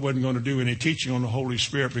myself I wasn't going to do any teaching on the Holy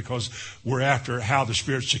Spirit because we're after how the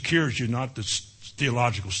Spirit secures you, not the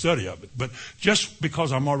theological study of it. But just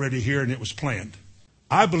because I'm already here and it was planned.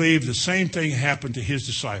 I believe the same thing happened to his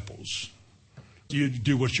disciples. You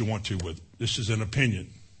do what you want to with it. This is an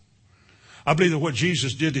opinion. I believe that what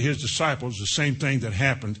Jesus did to his disciples is the same thing that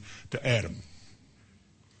happened to Adam.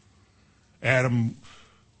 Adam,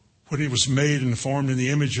 When he was made and formed in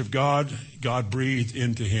the image of God, God breathed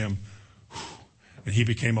into him, and he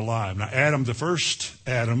became alive. Now, Adam, the first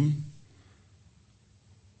Adam,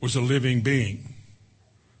 was a living being.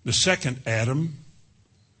 The second Adam,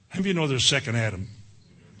 how many of you know there's a second Adam?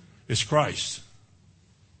 It's Christ.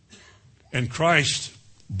 And Christ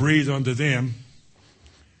breathed unto them,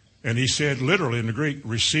 and he said, literally in the Greek,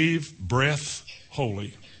 receive breath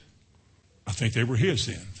holy. I think they were his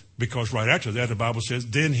then. Because right after that, the Bible says,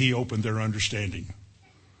 then he opened their understanding.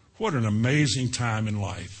 What an amazing time in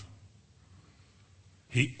life.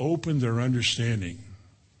 He opened their understanding.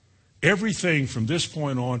 Everything from this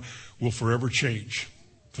point on will forever change.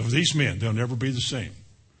 For these men, they'll never be the same.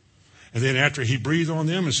 And then after he breathed on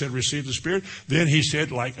them and said, receive the Spirit, then he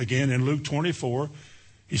said, like again in Luke 24,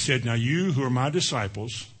 he said, now you who are my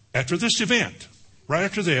disciples, after this event, right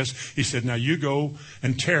after this, he said, now you go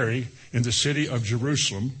and tarry in the city of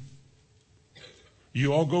Jerusalem.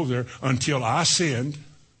 You all go there until I send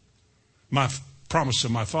my promise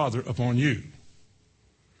of my Father upon you.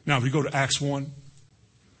 Now, if we go to Acts 1,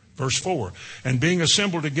 verse 4. And being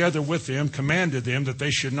assembled together with them, commanded them that they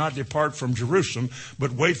should not depart from Jerusalem,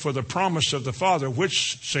 but wait for the promise of the Father,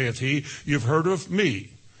 which, saith he, you've heard of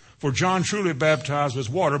me. For John truly baptized with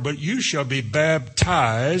water, but you shall be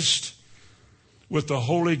baptized with the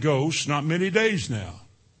Holy Ghost not many days now.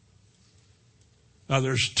 Now,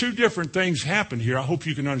 there's two different things happen here. I hope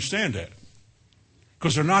you can understand that.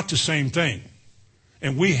 Because they're not the same thing.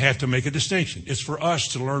 And we have to make a distinction. It's for us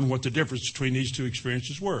to learn what the difference between these two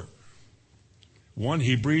experiences were. One,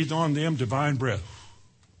 he breathed on them divine breath.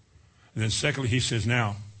 And then secondly, he says,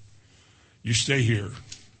 now, you stay here.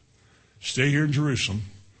 Stay here in Jerusalem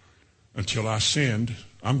until I send.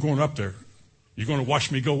 I'm going up there. You're going to watch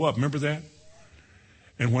me go up. Remember that?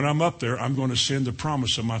 And when I'm up there, I'm going to send the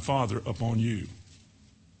promise of my Father upon you.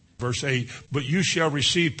 Verse 8, but you shall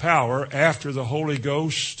receive power after the Holy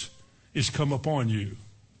Ghost is come upon you.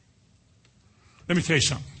 Let me tell you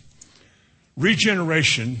something.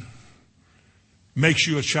 Regeneration makes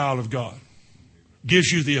you a child of God.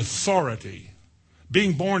 Gives you the authority.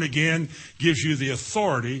 Being born again gives you the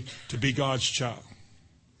authority to be God's child.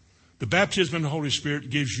 The baptism in the Holy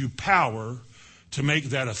Spirit gives you power to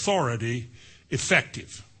make that authority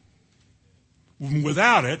effective.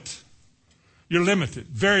 Without it, you're limited,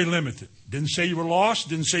 very limited. Didn't say you were lost,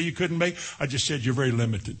 didn't say you couldn't make. I just said you're very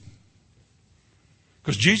limited.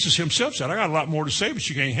 Because Jesus himself said, I got a lot more to say, but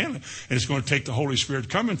you can't handle it. And it's going to take the Holy Spirit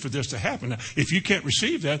coming for this to happen. Now, if you can't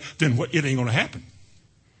receive that, then it ain't going to happen.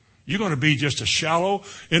 You're going to be just a shallow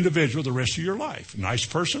individual the rest of your life. A nice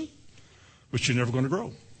person, but you're never going to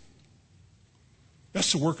grow.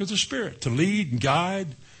 That's the work of the Spirit, to lead and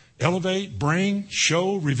guide, elevate, bring,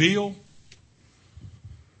 show, reveal.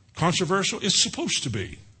 Controversial? It's supposed to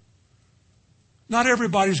be. Not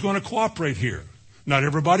everybody's going to cooperate here. Not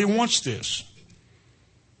everybody wants this.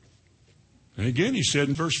 And again, he said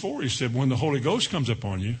in verse 4, he said, when the Holy Ghost comes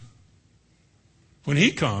upon you, when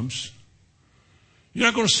he comes, you're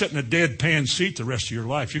not going to sit in a deadpan seat the rest of your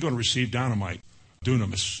life. You're going to receive dynamite,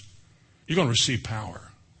 dunamis. You're going to receive power.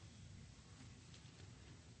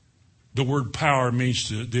 The word power means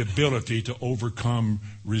the ability to overcome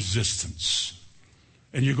resistance.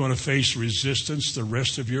 And you're going to face resistance the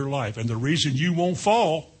rest of your life. And the reason you won't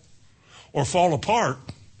fall or fall apart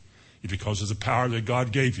is because of the power that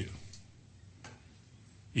God gave you.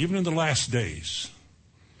 Even in the last days,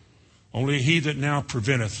 only he that now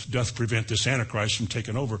doth prevent this Antichrist from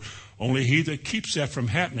taking over. Only he that keeps that from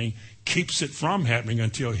happening, keeps it from happening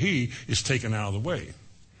until he is taken out of the way.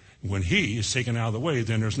 When he is taken out of the way,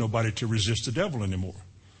 then there's nobody to resist the devil anymore.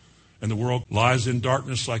 And the world lies in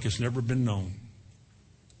darkness like it's never been known.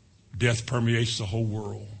 Death permeates the whole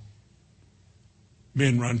world.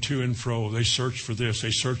 Men run to and fro. They search for this.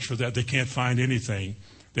 They search for that. They can't find anything.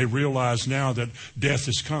 They realize now that death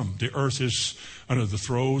has come. The earth is under the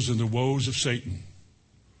throes and the woes of Satan.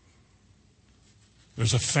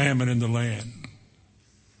 There's a famine in the land.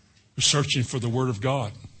 They're searching for the Word of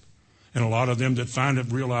God. And a lot of them that find it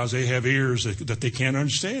realize they have ears that they can't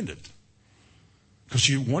understand it. Because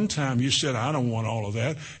one time you said, I don't want all of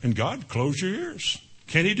that. And God closed your ears.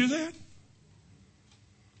 Can he do that?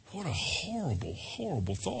 What a horrible,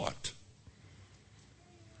 horrible thought.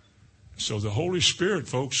 So the Holy Spirit,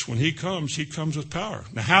 folks, when he comes with power.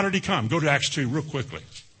 Now, how did he come? Go to Acts 2 real quickly.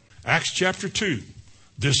 Acts chapter 2.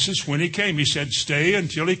 This is when he came. He said, stay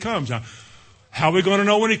until he comes. Now, how are we going to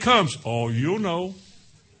know when he comes? Oh, you'll know.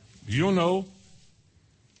 You'll know.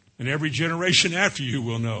 And every generation after you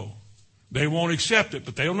will know. They won't accept it,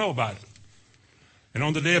 but they'll know about it. And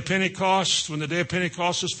on the day of Pentecost, when the day of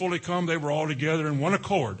Pentecost was fully come, they were all together in one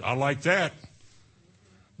accord. I like that.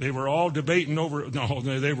 They were all debating over, no,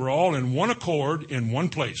 they were all in one accord in one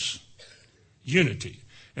place. Unity.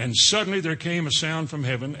 And suddenly there came a sound from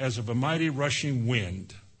heaven as of a mighty rushing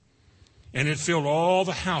wind. And it filled all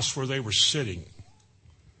the house where they were sitting.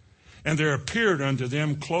 And there appeared unto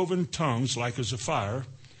them cloven tongues like as a fire,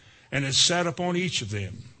 and it sat upon each of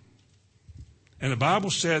them. And the Bible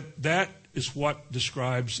said that is what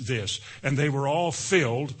describes this. And they were all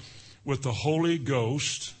filled with the Holy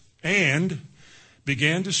Ghost and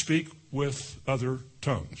began to speak with other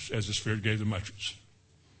tongues as the Spirit gave them utterance.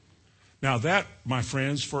 Now that, my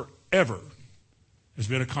friends, forever has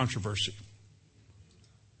been a controversy.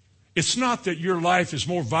 It's not that your life is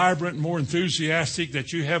more vibrant, more enthusiastic,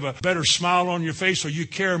 that you have a better smile on your face or you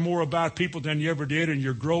care more about people than you ever did and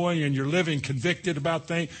you're growing and you're living convicted about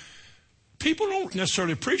things. People don't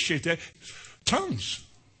necessarily appreciate that. Tongues.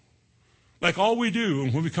 Like all we do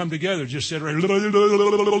when we come together, just sit around.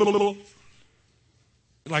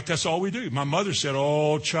 Like that's all we do. My mother said,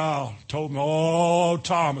 oh, child, told me, oh,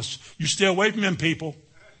 Thomas, you stay away from them people.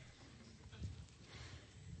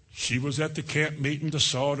 She was at the camp meeting, the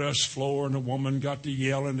sawdust floor, and the woman got to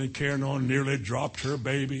yelling and carrying on, nearly dropped her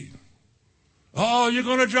baby. Oh, you're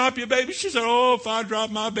going to drop your baby? She said, oh, if I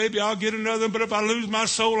drop my baby, I'll get another one. But if I lose my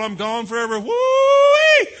soul, I'm gone forever.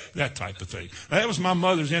 Woo-wee! That type of thing. That was my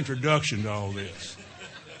mother's introduction to all this.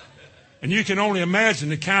 And you can only imagine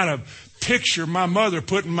the kind of picture my mother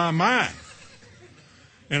put in my mind.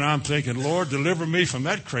 And I'm thinking, Lord, deliver me from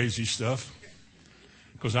that crazy stuff.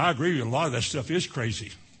 Because I agree with you, a lot of that stuff is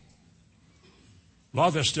crazy. A lot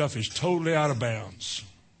of that stuff is totally out of bounds.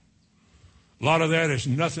 A lot of that is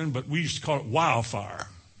nothing but, we used to call it wildfire.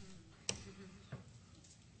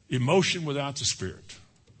 Emotion without the Spirit.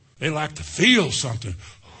 They like to feel something.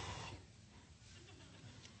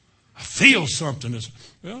 I feel something.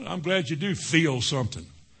 Well, I'm glad you do feel something.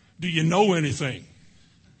 Do you know anything?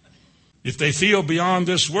 If they feel beyond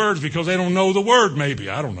this word, because they don't know the word, maybe.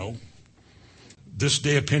 I don't know. This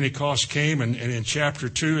day of Pentecost came, and in chapter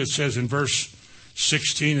 2, it says in verse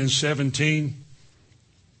 16 and 17,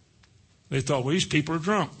 they thought, well, these people are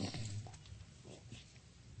drunk.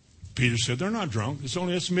 Peter said, they're not drunk.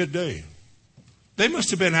 It's midday. They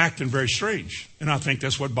must have been acting very strange. And I think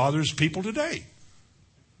that's what bothers people today.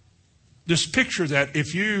 This picture that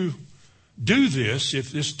if you do this,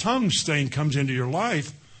 if this tongues thing comes into your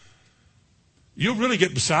life, you'll really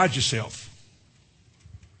get beside yourself.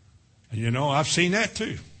 And you know, I've seen that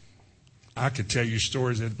too. I could tell you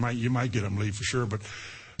stories that you might get them, Lee, for sure. But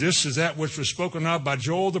this is that which was spoken of by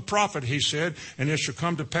Joel the prophet, he said, and it shall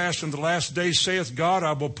come to pass in the last days, saith God,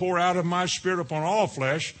 I will pour out of my Spirit upon all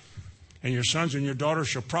flesh, and your sons and your daughters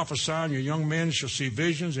shall prophesy, and your young men shall see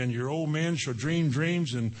visions, and your old men shall dream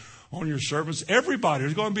dreams, and on your servants. Everybody,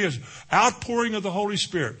 there's going to be an outpouring of the Holy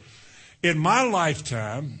Spirit. In my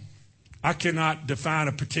lifetime, I cannot define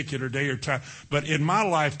a particular day or time, but in my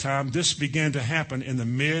lifetime, this began to happen in the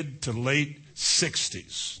mid to late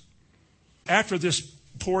 60s. After this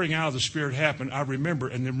pouring out of the Spirit happened, I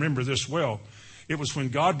remember this well, it was when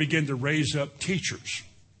God began to raise up teachers.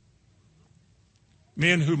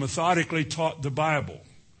 Men who methodically taught the Bible.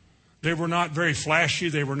 They were not very flashy.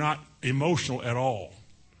 They were not emotional at all.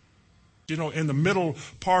 You know, in the middle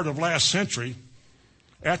part of last century,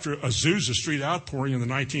 after Azusa Street outpouring in the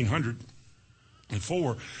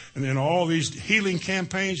 1904, and then all these healing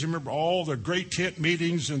campaigns, remember all the great tent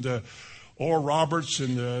meetings and the Oral Roberts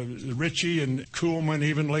and the Ritchie and Kuhlman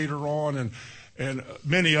even later on and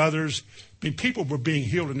many others. I mean, people were being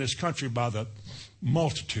healed in this country by the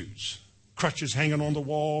multitudes. Crutches hanging on the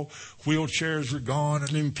wall, wheelchairs were gone,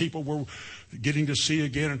 and then people were getting to see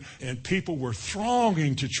again, and people were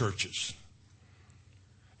thronging to churches.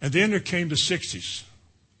 And then there came the 60s.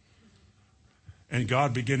 And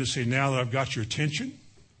God began to say, now that I've got your attention,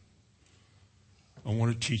 I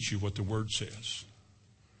want to teach you what the Word says.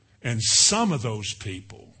 And some of those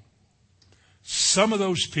people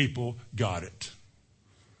got it.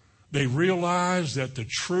 They realized that the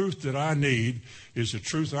truth that I need is the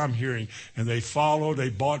truth I'm hearing. And they followed. They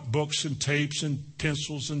bought books and tapes and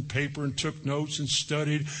pencils and paper and took notes and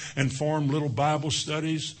studied and formed little Bible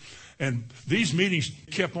studies. And these meetings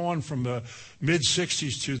kept on from the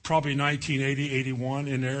mid-60s to probably 1980, 81,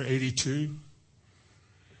 in there, 82.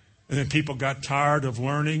 And then people got tired of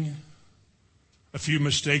learning. A few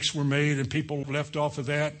mistakes were made and people left off of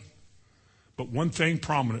that. But one thing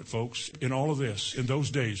prominent, folks, in all of this, in those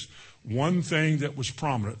days, one thing that was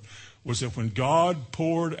prominent was that when God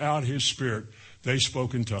poured out His Spirit, they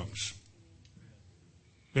spoke in tongues.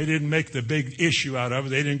 They didn't make the big issue out of it.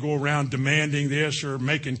 They didn't go around demanding this or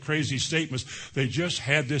making crazy statements. They just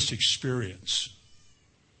had this experience.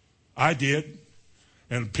 I did.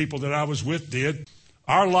 and people that I was with did.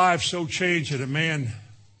 Our lives so changed that a man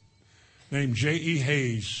named J.E.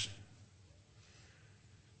 Hayes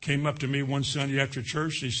came up to me one Sunday after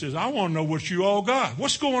church. He says, I want to know what you all got.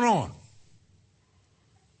 What's going on?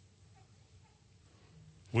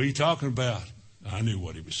 What are you talking about? I knew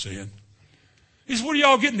what he was saying. He said, what are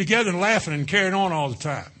y'all getting together and laughing and carrying on all the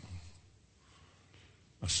time?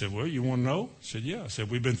 I said, well, you want to know? He said, yeah. I said,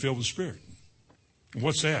 we've been filled with the Spirit.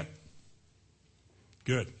 What's that?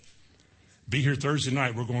 Good. Be here Thursday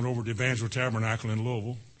night. We're going over to Evangel Tabernacle in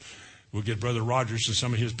Louisville. We'll get Brother Rogers and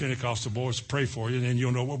some of his Pentecostal boys to pray for you, and then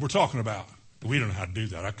you'll know what we're talking about. But we don't know how to do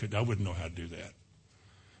that. I wouldn't know how to do that.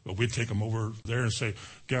 But we'd take them over there and say,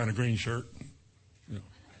 guy in a green shirt. You know.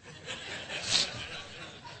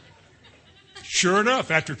 Sure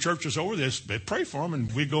enough, after church is over, they pray for them,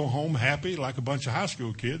 and we go home happy like a bunch of high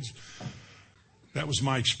school kids. That was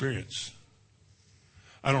my experience.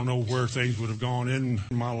 I don't know where things would have gone in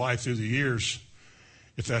my life through the years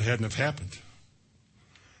if that hadn't have happened.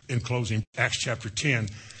 In closing, Acts chapter 10,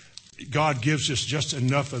 God gives us just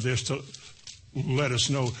enough of this to let us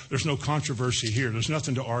know there's no controversy here. There's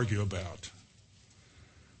nothing to argue about.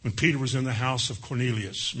 When Peter was in the house of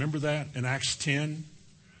Cornelius, remember that in Acts 10?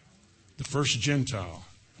 The first Gentile.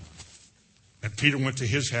 And Peter went to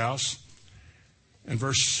his house, and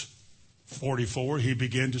verse 44, he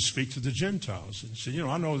began to speak to the Gentiles. And said,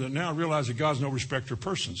 I know that now. I realize that God's no respecter of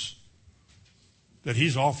persons. That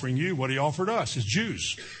he's offering you what he offered us as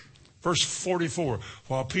Jews. Verse 44,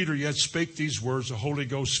 while Peter yet spake these words, the Holy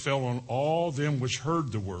Ghost fell on all them which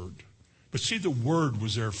heard the word. But see, the word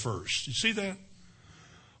was there first. You see that?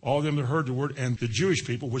 All them that heard the word, and the Jewish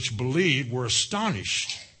people which believed were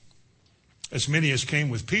astonished, as many as came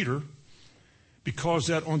with Peter, because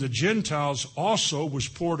that on the Gentiles also was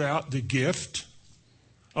poured out the gift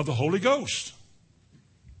of the Holy Ghost.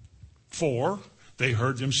 For they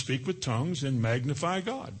heard them speak with tongues and magnify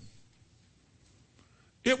God.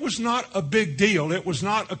 It was not a big deal. It was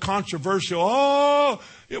not a controversial,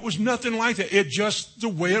 it was nothing like that. It just the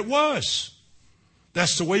way it was.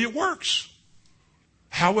 That's the way it works.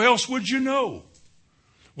 How else would you know?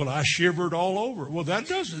 Well, I shivered all over. Well, that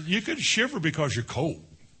doesn't. You could shiver because you're cold.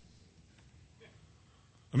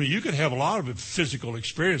 I mean, you could have a lot of physical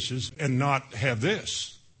experiences and not have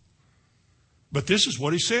this. But this is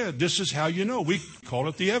what he said. This is how you know. We call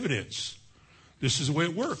it the evidence. This is the way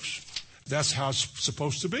it works. That's how it's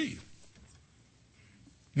supposed to be.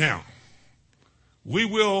 Now, we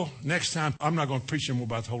will, next time, I'm not going to preach anymore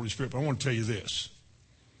about the Holy Spirit, but I want to tell you this.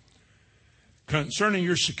 Concerning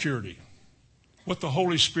your security, what the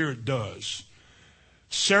Holy Spirit does,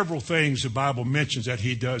 several things the Bible mentions that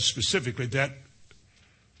he does specifically that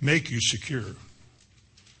make you secure.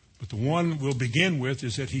 But the one we'll begin with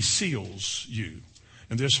is that he seals you.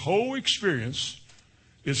 And this whole experience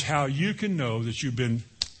is how you can know that you've been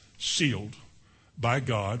sealed by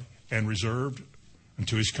God and reserved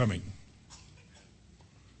until his coming.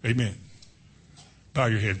 Amen. Bow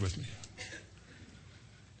your head with me.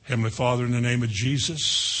 Heavenly Father, in the name of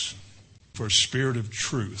Jesus, for a spirit of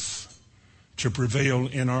truth to prevail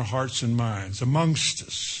in our hearts and minds, amongst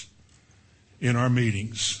us, in our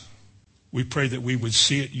meetings, we pray that we would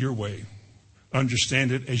see it your way,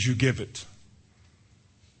 understand it as you give it,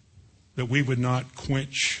 that we would not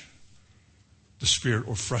quench the Spirit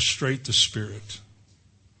or frustrate the Spirit.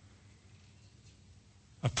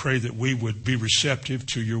 I pray that we would be receptive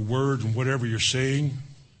to your word and whatever you're saying,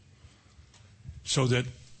 so that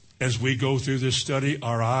as we go through this study,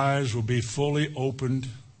 our eyes will be fully opened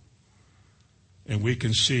and we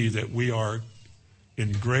can see that we are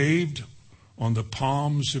engraved on the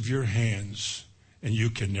palms of your hands, and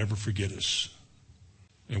you can never forget us.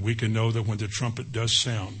 And we can know that when the trumpet does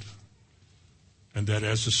sound, and that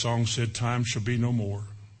as the song said, time shall be no more,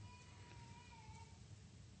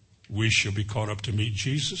 we shall be caught up to meet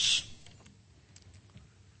Jesus,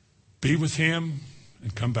 be with him,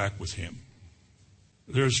 and come back with him.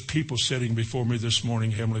 There's people sitting before me this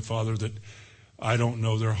morning, Heavenly Father, that I don't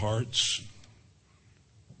know their hearts.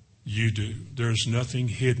 You do. There's nothing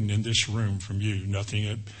hidden in this room from you.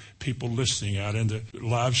 Nothing. People listening out in the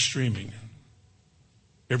live streaming.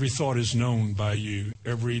 Every thought is known by you.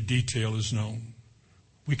 Every detail is known.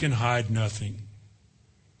 We can hide nothing.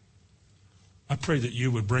 I pray that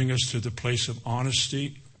you would bring us to the place of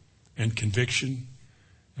honesty and conviction,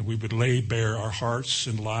 and we would lay bare our hearts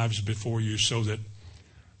and lives before you so that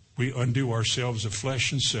we undo ourselves of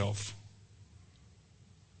flesh and self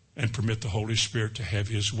and permit the Holy Spirit to have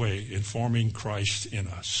his way in forming Christ in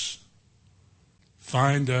us.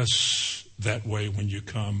 Find us that way when you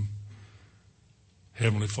come.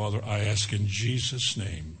 Heavenly Father, I ask in Jesus'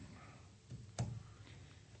 name.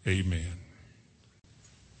 Amen.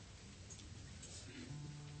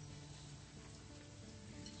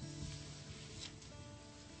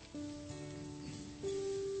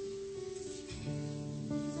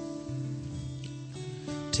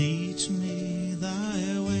 Teach me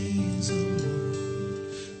thy ways, O Lord,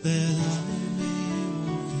 that I may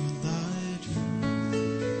walk in thy truth.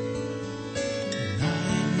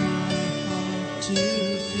 Unite my heart to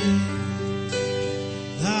fear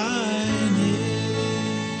thy name.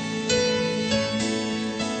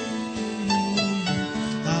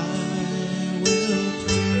 I will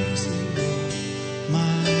praise thee, Lord,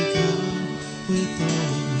 my God, with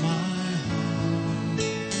all my heart.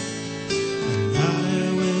 And I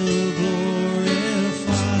will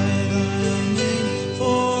glorify thy name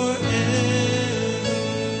forever,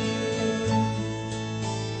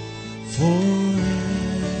 forever.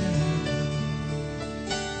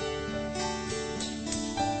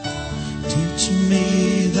 Teach me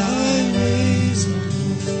thy ways, O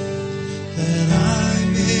Lord, that I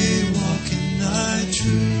may walk in thy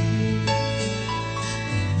truth.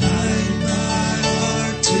 Unite my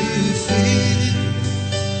heart to fear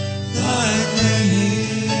thy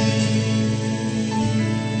name.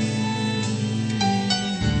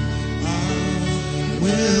 I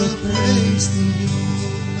will praise thee, O